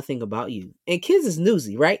I know nothing about you. And kids is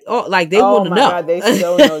newsy, right? Oh, like they Oh want to my know. God, they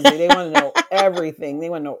so nosy. They want to know everything. They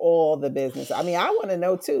want to know all the business. I mean, I want to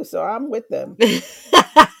know too, so I'm with them.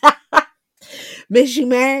 Miss you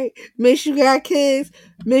married? Miss you got kids?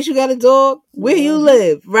 Miss you got a dog? Where you Mm-hmm.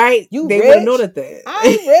 live? Right? You They want to know rich? that thing.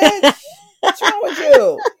 I ain't rich. What's wrong with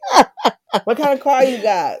you? What kind of car you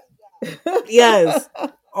got? Yes.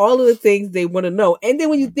 All of the things they want to know. And then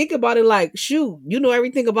when you think about it, like, shoot, you know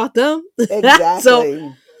everything about them. So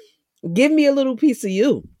Exactly. give me a little piece of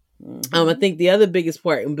you. I Mm-hmm. think the other biggest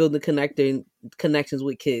part in building connections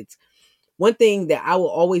with kids, one thing that I will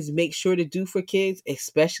always make sure to do for kids,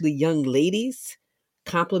 especially young ladies,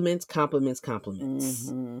 compliments, compliments,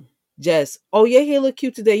 compliments. Mm-hmm. Just, oh, your hair look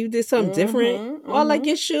cute today. You did something different. Mm-hmm. Oh, I like Mm-hmm.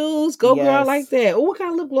 your shoes. Go, girl. I like Yes. that. Oh, what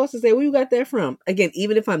kind of lip gloss is that? Where you got that from? Again,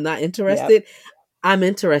 even if I'm not Yep. interested, I'm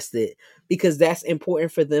interested because that's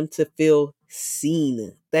important for them to feel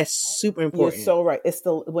seen. That's super You're important. so right. It's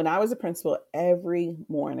the When I was a principal, every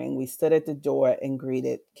morning we stood at the door and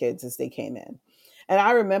greeted kids as they came in. And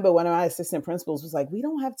I remember one of my assistant principals was like, "We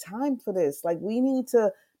don't have time for this. Like, we need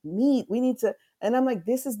to meet. We need to." And I'm like,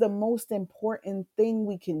 "This is the most important thing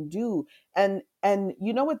we can do." And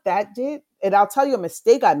you know what that did? And I'll tell you a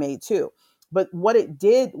mistake I made too. But what it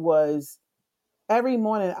did was every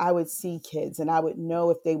morning I would see kids and I would know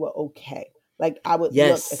if they were okay. Like I would look at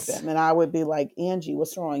Yes. them and I would be like, Angie,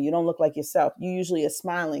 what's wrong? You don't look like yourself. You usually are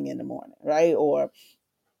smiling in the morning, right? Or,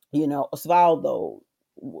 Osvaldo,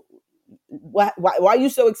 why are you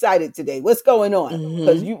so excited today? What's going on?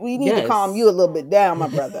 Because Mm-hmm. we need to calm you a Yes. little bit down, my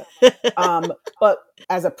brother. But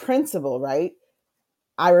as a principal, right?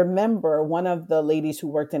 I remember one of the ladies who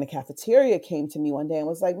worked in the cafeteria came to me one day and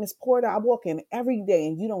was like, Miss Porter, I walk in every day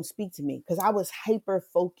and you don't speak to me because I was hyper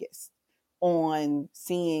focused on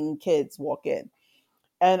seeing kids walk in.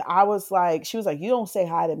 And I was like, she was like, you don't say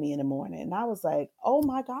hi to me in the morning. And I was like, oh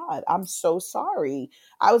my God, I'm so sorry.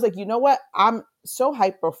 I was like, you know what? I'm so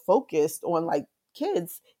hyper focused on like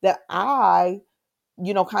kids that I,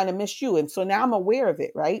 kind of miss you. And so now I'm aware of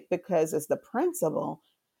it, right? Because as the principal,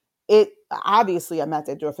 it obviously I'm at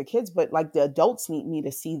that door for kids, but like the adults need me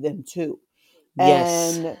to see them too.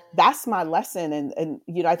 Yes. And that's my lesson. And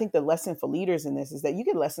I think the lesson for leaders in this is that you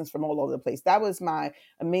get lessons from all over the place. That was my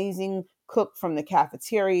amazing cook from the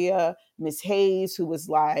cafeteria, Miss Hayes, who was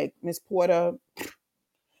like, Miss Porter.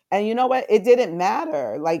 And you know what? It didn't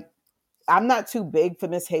matter. Like, I'm not too big for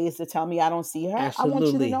Miss Hayes to tell me I don't see her. I want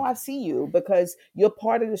you to know Absolutely. I see you because you're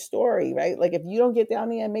part of the story, right? Like if you don't get down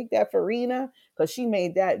there and make that farina, because she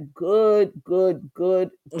made that good, good,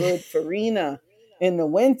 good, good farina in the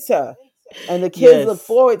winter. And the kids look Yes.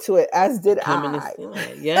 forward to it, as did Coming I.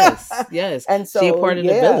 to yes, yes. And She a so, part of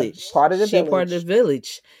the yeah, village. part of the She a part of the village.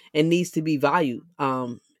 village and needs to be valued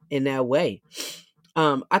in that way.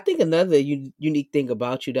 I think another unique thing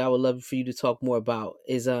about you that I would love for you to talk more about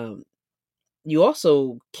is you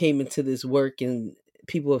also came into this work and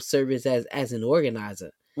people of service as an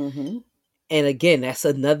organizer. Hmm. And again, that's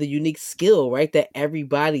another unique skill, right? That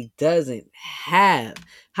everybody doesn't have.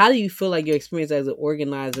 How do you feel like your experience as an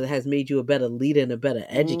organizer has made you a better leader and a better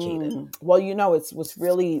educator? Well, it's what's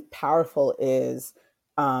really powerful is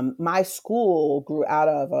my school grew out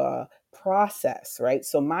of a process, right?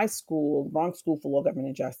 So my school, Bronx School for Law, Government,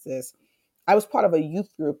 and Justice, I was part of a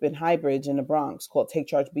youth group in Highbridge in the Bronx called Take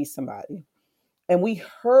Charge, Be Somebody. And we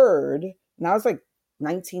heard, and I was like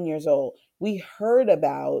 19 years old, we heard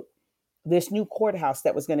about this new courthouse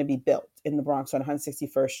that was going to be built in the Bronx on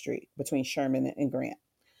 161st Street between Sherman and Grant.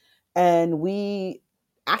 And we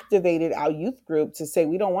activated our youth group to say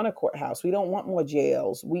we don't want a courthouse, we don't want more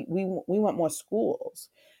jails, we want more schools.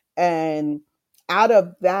 And out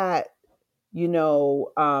of that, you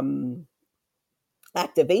know um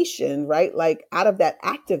activation, right, like out of that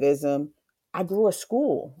activism, I grew a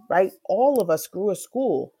school, right? All of us grew a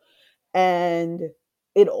school. And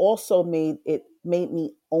it made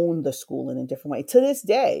me own the school in a different way to this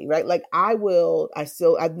day, right? Like I've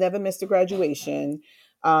never missed a graduation.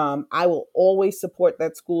 I will always support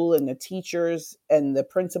that school and the teachers and the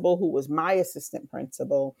principal who was my assistant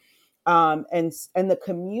principal. And the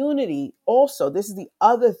community also, this is the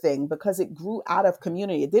other thing, because it grew out of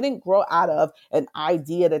community. It didn't grow out of an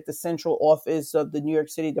idea that the central office of the New York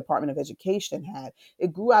City Department of Education had.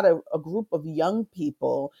 It grew out of a group of young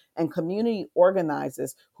people and community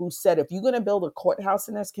organizers who said, if you're going to build a courthouse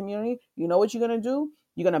in this community, you know what you're going to do?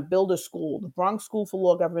 You're going to build a school, the Bronx School for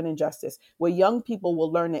Law, Government, and Justice, where young people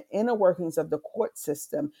will learn the inner workings of the court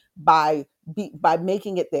system by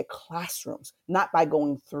making it their classrooms, not by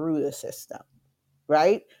going through the system,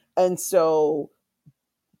 right? And so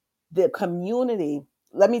the community,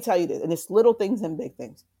 let me tell you this, and it's little things and big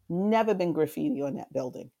things. Never been graffiti on that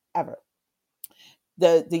building ever.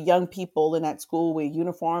 The young people in that school wear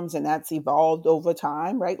uniforms, and that's evolved over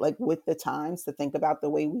time, right? Like with the times, to think about the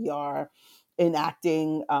way we are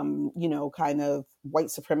enacting kind of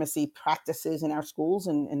white supremacy practices in our schools,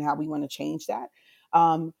 and how we want to change that.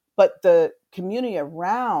 But the community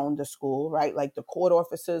around the school, right, like the court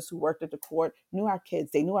officers who worked at the court, knew our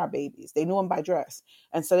kids, they knew our babies, they knew them by dress,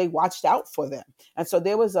 and so they watched out for them. And so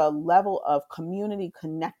there was a level of community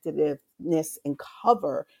connectedness and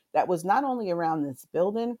cover that was not only around this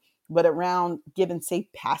building, but around giving safe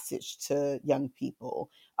passage to young people,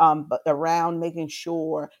 but around making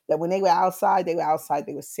sure that when they were outside, they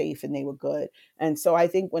were safe and they were good. And so I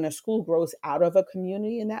think when a school grows out of a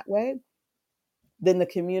community in that way, then the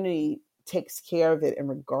community takes care of it and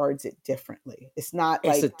regards it differently. It's not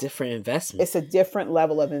It's a like, different investment. it's a different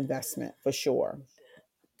level of investment for sure.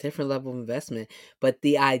 Different level of investment. But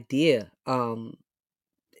the idea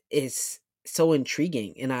is so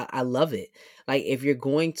intriguing and I love it. Like if you're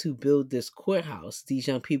going to build this courthouse, these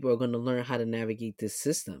young people are going to learn how to navigate this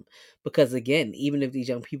system. Because again, even if these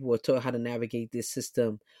young people were taught how to navigate this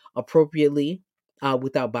system appropriately,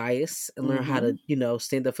 without bias and learn how Mm-hmm. to,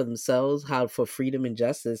 stand up for themselves, how for freedom and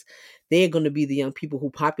justice, they are going to be the young people who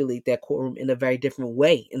populate that courtroom in a very different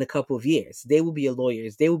way in a couple of years. They will be your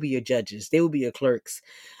lawyers, they will be your judges, they will be your clerks.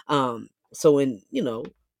 So in,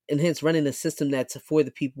 and hence running a system that's for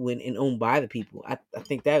the people and owned by the people. I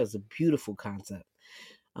think that was a beautiful concept.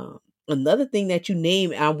 Um, Another thing that you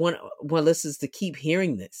name, I want listeners to keep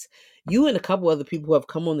hearing this. You and a couple other people who have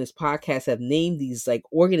come on this podcast have named these like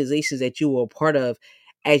organizations that you were a part of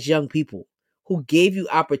as young people, who gave you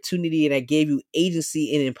opportunity and that gave you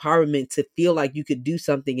agency and empowerment to feel like you could do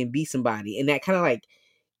something and be somebody. And that kind of like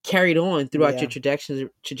carried on throughout your Yeah.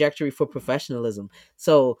 trajectory for professionalism.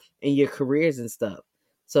 So in your careers and stuff.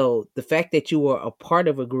 So the fact that you were a part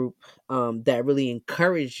of a group that really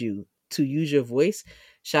encouraged you to use your voice,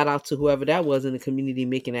 shout out to whoever that was in the community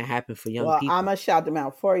making that happen for young Well, I'm people. gonna shout them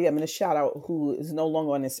out for you. I'm gonna shout out who is no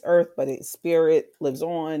longer on this earth, but his spirit lives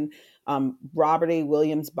on. Robert A.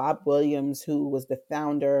 Williams, Bob Williams, who was the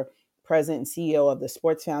founder, president, and CEO of the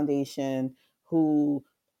Sports Foundation, who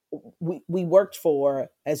we worked for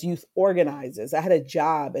as youth organizers. I had a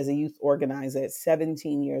job as a youth organizer at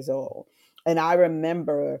 17 years old, and I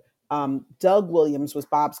remember Doug Williams was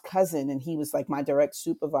Bob's cousin, and he was like my direct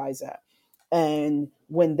supervisor. And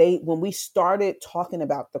when we started talking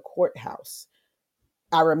about the courthouse,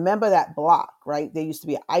 I remember that block, right? There used to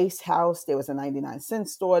be an ice house. There was a 99-cent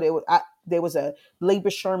store. There was a Labor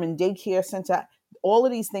Sherman daycare center. All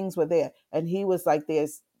of these things were there. And he was like,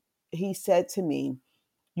 he said to me,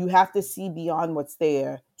 you have to see beyond what's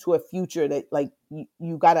there to a future that like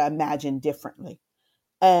you got to imagine differently.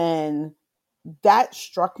 And that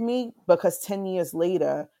struck me because 10 years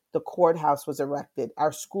later, the courthouse was erected,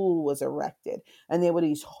 our school was erected, and there were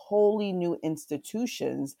these wholly new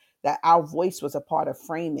institutions that our voice was a part of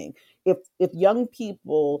framing. If young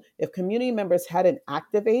people, if community members hadn't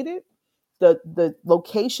activated, the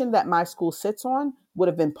location that my school sits on would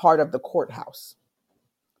have been part of the courthouse.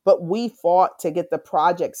 But we fought to get the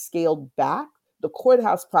project scaled back, the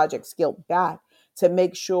courthouse project scaled back to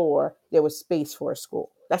make sure there was space for a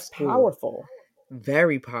school. That's School. powerful.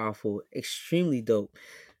 Very powerful, extremely dope.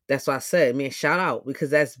 That's why I said, man, shout out, because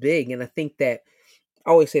that's big. And I think that I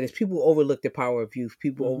always say this: people overlook the power of youth,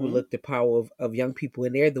 people Mm-hmm. overlook the power of young people,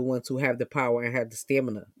 and they're the ones who have the power and have the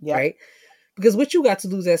stamina, Yep. right? Because what you got to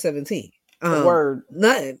lose at 17? A word.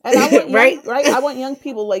 Nothing. And I want Right? young, right? I want young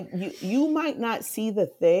people like you might not see the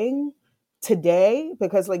thing today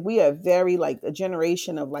because like we are very like a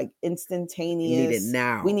generation of like You need it instantaneous. We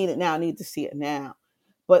now. need it now, need to see it now.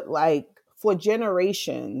 But like for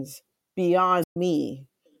generations beyond me,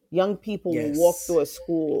 young people will walk Yes. through a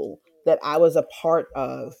school that I was a part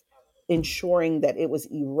of, ensuring that it was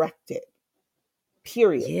erected.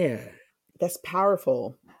 Period. Yeah. That's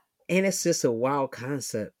powerful. And it's just a wild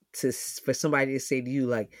concept for somebody to say to you,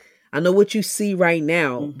 like, I know what you see right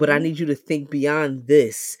now, but I Mm-hmm. need you to think beyond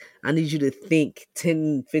this. I need you to think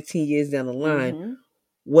 10, 15 years down the line Mm-hmm.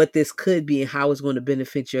 what this could be and how it's going to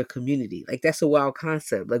benefit your community. Like, that's a wild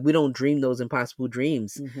concept. Like, we don't dream those impossible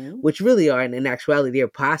dreams, Mm-hmm. which really are, and in actuality, they're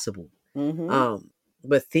possible. Mm-hmm. Um,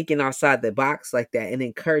 but thinking outside the box like that and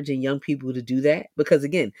encouraging young people to do that, because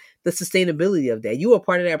again, the sustainability of that. You were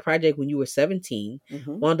part of that project when you were 17,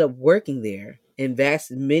 Mm-hmm. wound up working there in vast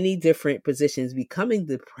many different positions, becoming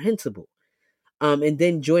the principal, and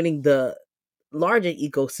then joining the larger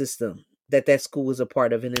ecosystem that school was a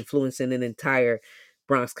part of and influencing an entire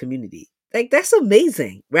Bronx community. Like, that's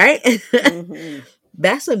amazing, right? Mm-hmm.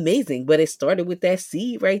 That's amazing. But it started with that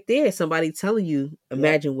seed right there. Somebody telling you, Yep.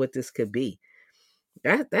 imagine what this could be.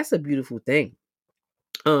 That's a beautiful thing.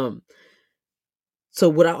 Um, so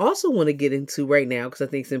what I also want to get into right now, because I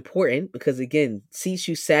think it's important, because again, seats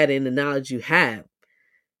you sat in, the knowledge you have.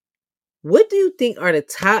 What do you think are the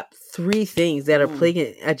top three things that are Mm.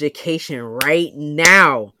 plaguing education right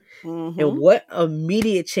now? And Mm-hmm. what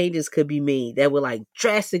immediate changes could be made that would like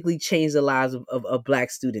drastically change the lives of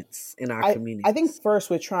Black students in our I think communities? first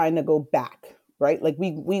we're trying to go back, right? Like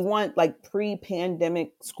we want like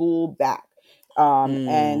pre-pandemic school back.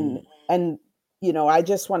 Mm, And you know, I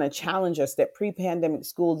just want to challenge us that pre-pandemic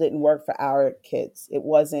school didn't work for our kids. It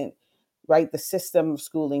wasn't right. The system of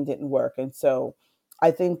schooling didn't work. And so I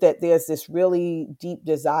think that there's this really deep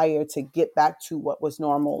desire to get back to what was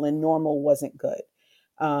normal, and normal wasn't good.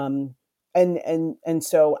 Um, and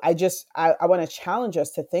so I want to challenge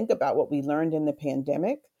us to think about what we learned in the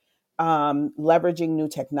pandemic, leveraging new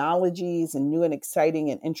technologies and new and exciting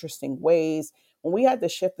and interesting ways. When we had to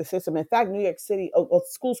shift the system, in fact, New York City, well,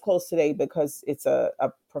 schools closed today because it's a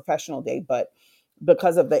professional day, but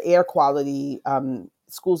because of the air quality,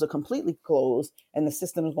 schools are completely closed and the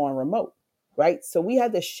system is going remote. right? So we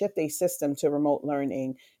had to shift a system to remote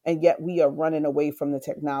learning, and yet we are running away from the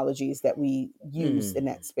technologies that we use in Hmm.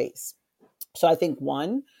 that space. So I think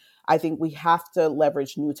we have to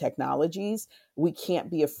leverage new technologies. We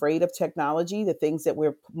can't be afraid of technology. The things that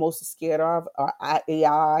we're most scared of are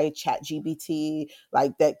AI, chat GBT,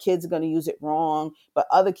 like that kids are going to use it wrong, but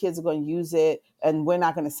other kids are going to use it and we're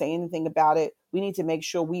not going to say anything about it. We need to make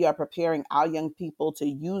sure we are preparing our young people to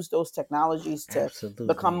use those technologies to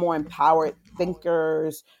become Absolutely. more empowered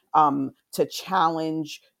thinkers, to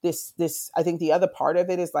challenge this. I think the other part of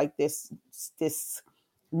it is like this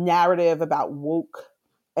narrative about woke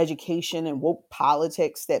education and woke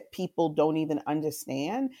politics that people don't even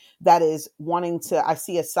understand, that is wanting to, I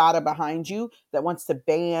see Asada behind you, that wants to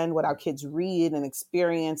ban what our kids read and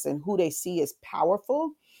experience and who they see as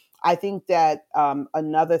powerful. I think that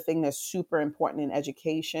another thing that's super important in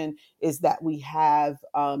education is that we have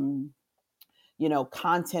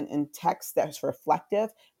content and text that's reflective.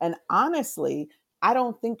 And honestly, I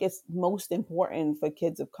don't think it's most important for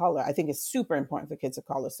kids of color. I think it's super important for kids of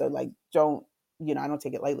color. So like, don't, I don't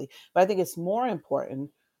take it lightly, but I think it's more important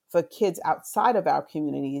for kids outside of our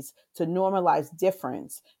communities to normalize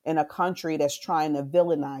difference in a country that's trying to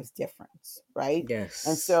villainize difference, right? And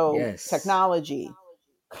Yes. so Yes. technology,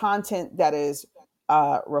 content that is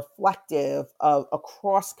reflective of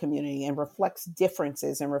across community and reflects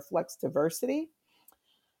differences and reflects diversity.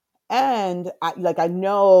 And I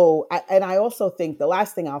know, and I also think the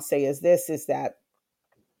last thing I'll say is this, is that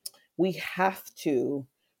we have to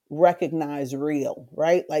recognize real,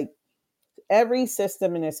 right? Like every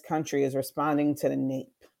system in this country is responding to the NAEP,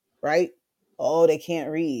 right? Oh, they can't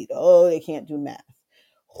read. Oh, they can't do math.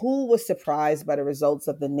 Who was surprised by the results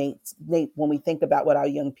of the NAEP when we think about what our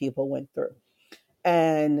young people went through?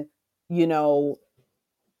 And, you know,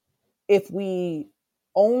 if we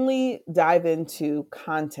only dive into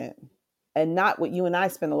content and not what you and I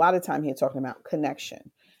spend a lot of time here talking about,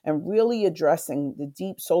 connection, and really addressing the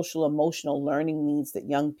deep social emotional learning needs that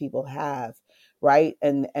young people have, right?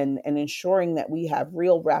 And ensuring that we have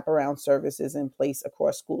real wraparound services in place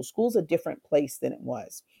across schools. School's a different place than it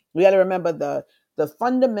was. We got to remember the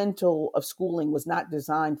fundamental of schooling was not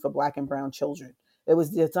designed for black and brown children. It was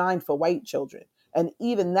designed for white children. And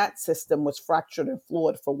even that system was fractured and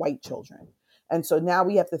flawed for white children. And so now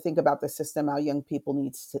we have to think about the system our young people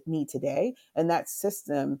need today. And that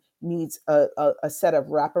system needs a set of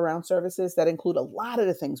wraparound services that include a lot of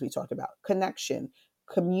the things we talked about: connection,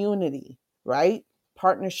 community, right?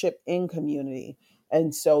 Partnership in community.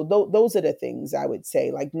 And so those are the things I would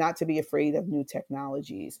say, like not to be afraid of new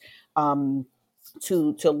technologies, um,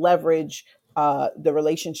 to leverage the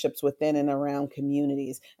relationships within and around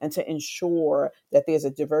communities, and to ensure that there's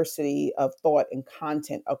a diversity of thought and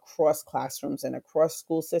content across classrooms and across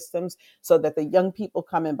school systems, so that the young people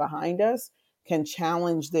coming behind us can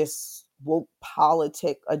challenge this woke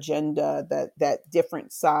politic agenda that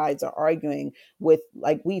different sides are arguing with.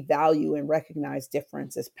 Like, we value and recognize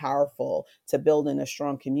difference as powerful to building a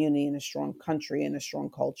strong community and a strong country and a strong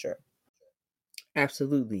culture.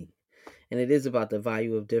 Absolutely. And it is about the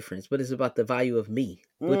value of difference, but it's about the value of me.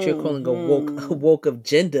 What you're calling a woke a Hmm. woke of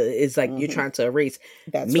gender is like you're Hmm. trying to erase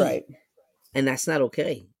That's me, right. and that's not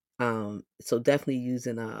okay. So definitely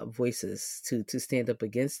using voices to stand up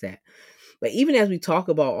against that. But even as we talk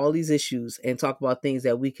about all these issues and talk about things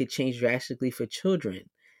that we could change drastically for children,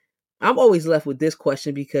 I'm always left with this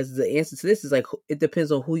question, because the answer to this is like it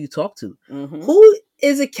depends on who you talk to. Hmm. Who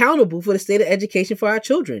is accountable for the state of education for our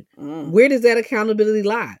children? Mm. Where does that accountability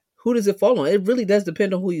lie? Who does it fall on? It really does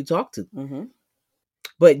depend on who you talk to. Hmm.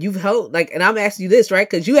 But you've held like, and I'm asking you this, right?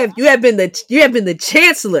 Because you have been the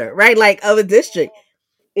chancellor, right, like of a district.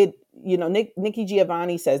 Nikki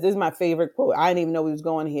Giovanni says, this is my favorite quote. I didn't even know he was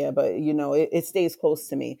going here, but it stays close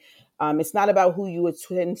to me. It's not about who you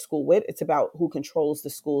attend school with, it's about who controls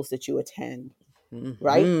the schools that you attend,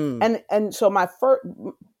 right? Hmm. And so my first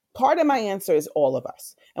part of my answer is all of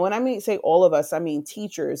us. And when I mean say all of us, I mean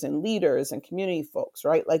teachers and leaders and community folks,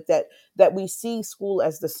 right? Like that we see school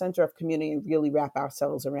as the center of community and really wrap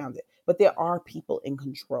ourselves around it. But there are people in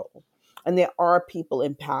control, and there are people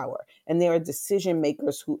in power, and there are decision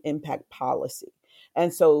makers who impact policy.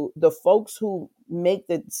 And so the folks who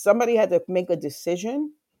somebody had to make a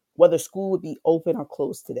decision whether school would be open or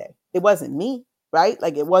closed today. It wasn't me, right?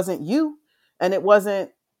 Like, it wasn't you, and it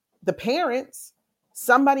wasn't the parents.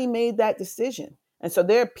 Somebody made that decision. And so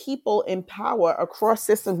there are people in power across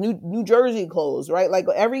systems. New Jersey closed, right? Like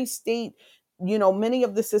every state, many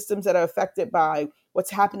of the systems that are affected by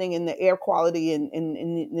what's happening in the air quality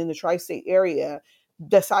in the tri-state area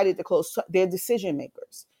decided to close. They're decision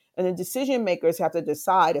makers. And the decision makers have to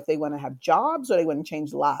decide if they want to have jobs or they want to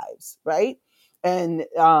change lives, right? And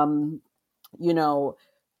you know,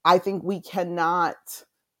 I think we cannot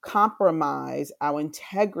compromise our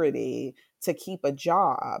integrity to keep a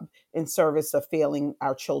job in service of failing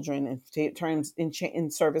our children, in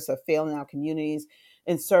service of failing our communities,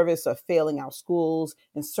 in service of failing our schools,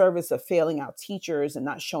 in service of failing our teachers and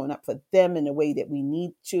not showing up for them in the way that we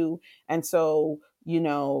need to. And so,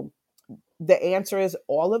 the answer is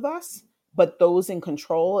all of us, but those in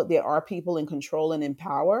control, there are people in control and in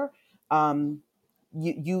power. Um,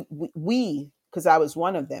 we, because I was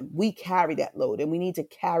one of them, we carry that load and we need to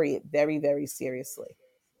carry it very, very seriously.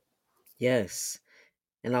 Yes.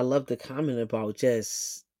 And I love the comment about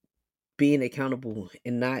just being accountable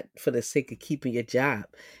and not for the sake of keeping your job,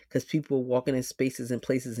 because people are walking in spaces and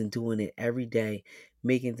places and doing it every day,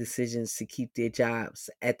 making decisions to keep their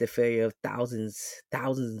jobs at the failure of thousands,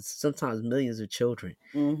 sometimes millions of children.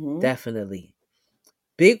 Mm-hmm. Definitely.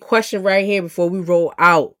 Big question right here before we roll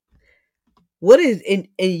out. What is in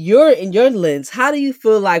your lens, how do you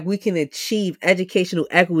feel like we can achieve educational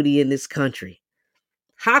equity in this country?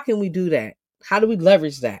 How can we do that? How do we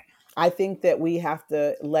leverage that? I think that we have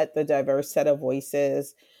to let the diverse set of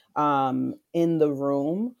voices in the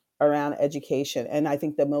room around education. And I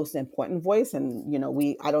think the most important voice, and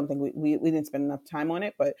I don't think we didn't spend enough time on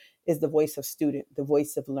it, but is the voice of student, the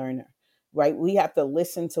voice of learner, right? We have to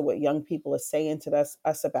listen to what young people are saying to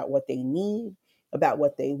us about what they need, about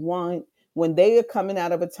what they want. When they are coming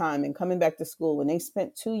out of a time and coming back to school, when they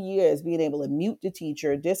spent 2 years being able to mute the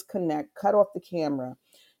teacher, disconnect, cut off the camera,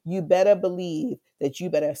 you better believe that you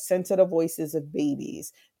better center the voices of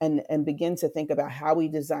babies and begin to think about how we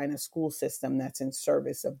design a school system that's in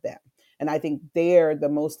service of them. And I think they're the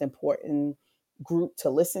most important group to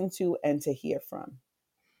listen to and to hear from.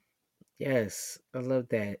 Yes, I love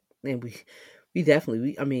that. And we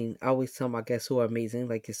definitely, I mean, I always tell my guests who are amazing,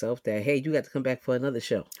 like yourself, that hey, you got to come back for another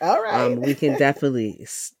show. All right. We can definitely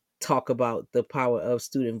talk about the power of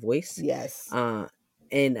student voice, Yes.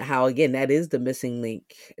 and how again that is the missing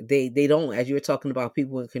link. They don't, as you were talking about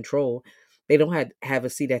people in control, they don't have a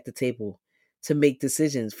seat at the table to make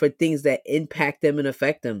decisions for things that impact them and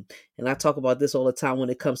affect them. And I talk about this all the time when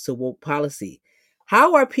it comes to woke policy.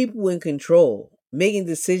 How are people in control making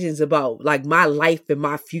decisions about like my life and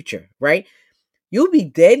my future, right? You'll be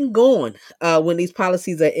dead and gone when these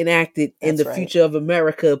policies are enacted and That's the right. future of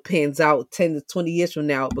America pans out 10 to 20 years from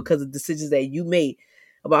now because of decisions that you made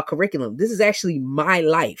about curriculum. This is actually my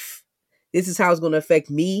life. This is how it's going to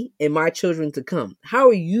affect me and my children to come. How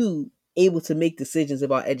are you able to make decisions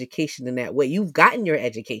about education in that way? You've gotten your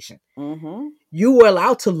education. Mm-hmm. You were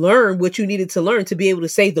allowed to learn what you needed to learn to be able to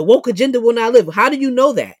say the woke agenda will not live. How do you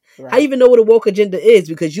know that? How do you Right. even know what a woke agenda is?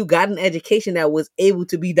 Because you got an education that was able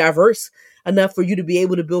to be diverse enough for you to be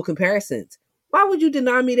able to build comparisons. Why would you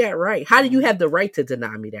deny me that right? How do you have the right to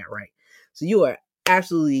deny me that right? So you are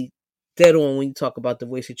absolutely dead on when you talk about the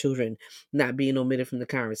voice of children not being omitted from the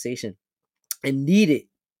conversation and needed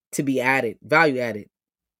to be added, value added,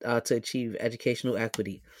 to achieve educational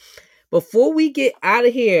equity. Before we get out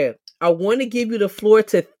of here, I want to give you the floor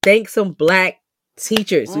to thank some black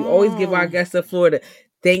teachers. We always give our Mm. guests the floor to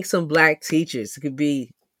thank some black teachers. It could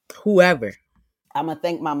be whoever. I'm gonna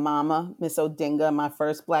thank my mama, Miss Odinga, my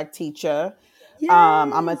first black teacher. I'm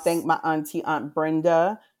gonna thank Yes. my auntie, Aunt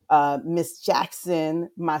Brenda, Miss Jackson,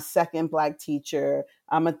 my second black teacher.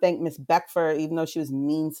 I'm gonna thank Miss Beckford, even though she was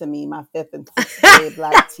mean to me, my fifth and sixth grade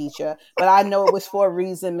black teacher. But I know it was for a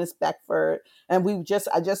reason, Miss Beckford. And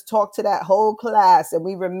I just talked to that whole class, and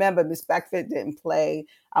we remember Miss Beckford didn't play.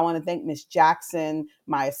 I want to thank Miss Jackson,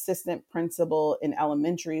 my assistant principal in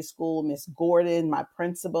elementary school, Miss Gordon, my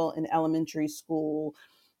principal in elementary school.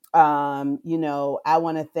 I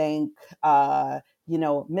want to thank,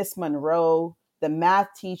 Miss Monroe, the math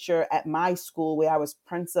teacher at my school where I was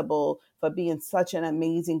principal, for being such an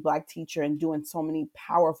amazing black teacher and doing so many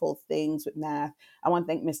powerful things with math. I want to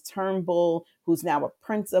thank Miss Turnbull, who's now a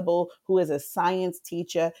principal, who is a science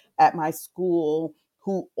teacher at my school,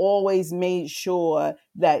 who always made sure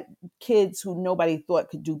that kids who nobody thought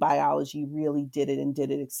could do biology really did it and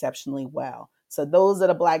did it exceptionally well. So those are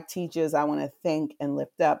the black teachers I want to thank and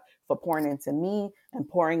lift up for pouring into me and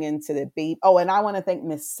pouring into the baby. Oh, and I want to thank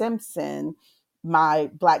Miss Simpson, my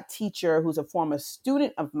black teacher, who's a former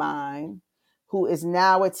student of mine, who is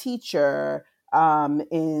now a teacher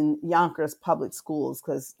in Yonkers Public Schools,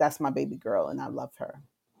 because that's my baby girl and I love her.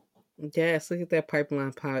 Yes, look at that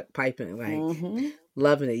pipeline piping. Like, Mm-hmm.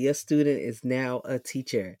 loving it. Your student is now a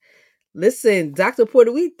teacher. Listen, Dr.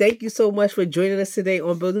 Porter, we thank you so much for joining us today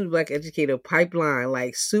on Building the Black Educator Pipeline.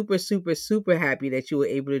 Like, super, super, super happy that you were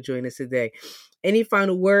able to join us today. Any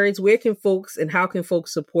final words? Where can folks and how can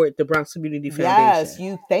folks support the Bronx Community Yes, Foundation?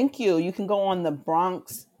 you. Thank you. You can go on the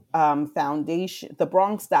Bronx Foundation,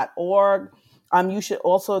 thebronx.org. You should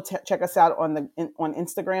also check us out on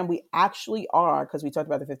Instagram. We actually are, because we talked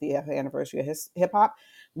about the 50th anniversary of hip hop.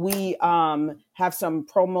 We have some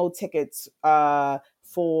promo tickets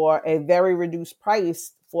for a very reduced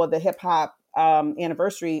price for the hip hop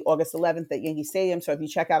anniversary, August 11th at Yankee Stadium. So if you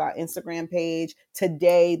check out our Instagram page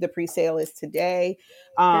today, the pre-sale is today.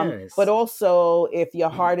 But Yes. also, if your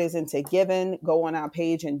heart is into giving, go on our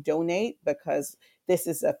page and donate, because this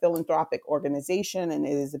is a philanthropic organization and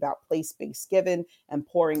it is about place-based giving and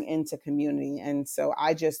pouring into community. And so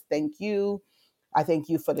I just thank you. I thank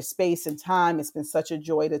you for the space and time. It's been such a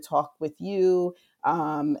joy to talk with you.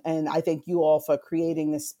 And I thank you all for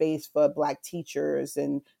creating this space for Black teachers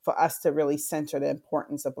and for us to really center the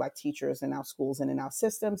importance of Black teachers in our schools and in our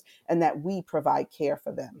systems, and that we provide care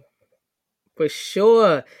for them. For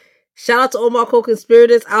sure. Shout out to all my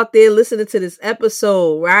co-conspirators out there listening to this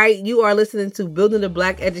episode, right? You are listening to Building the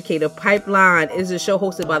Black Educator Pipeline. It is a show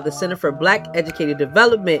hosted by the Center for Black Educator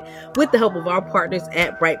Development with the help of our partners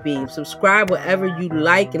at Brightbeam. Subscribe wherever you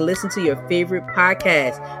like and listen to your favorite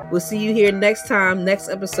podcast. We'll see you here next time, next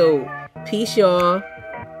episode. Peace, y'all.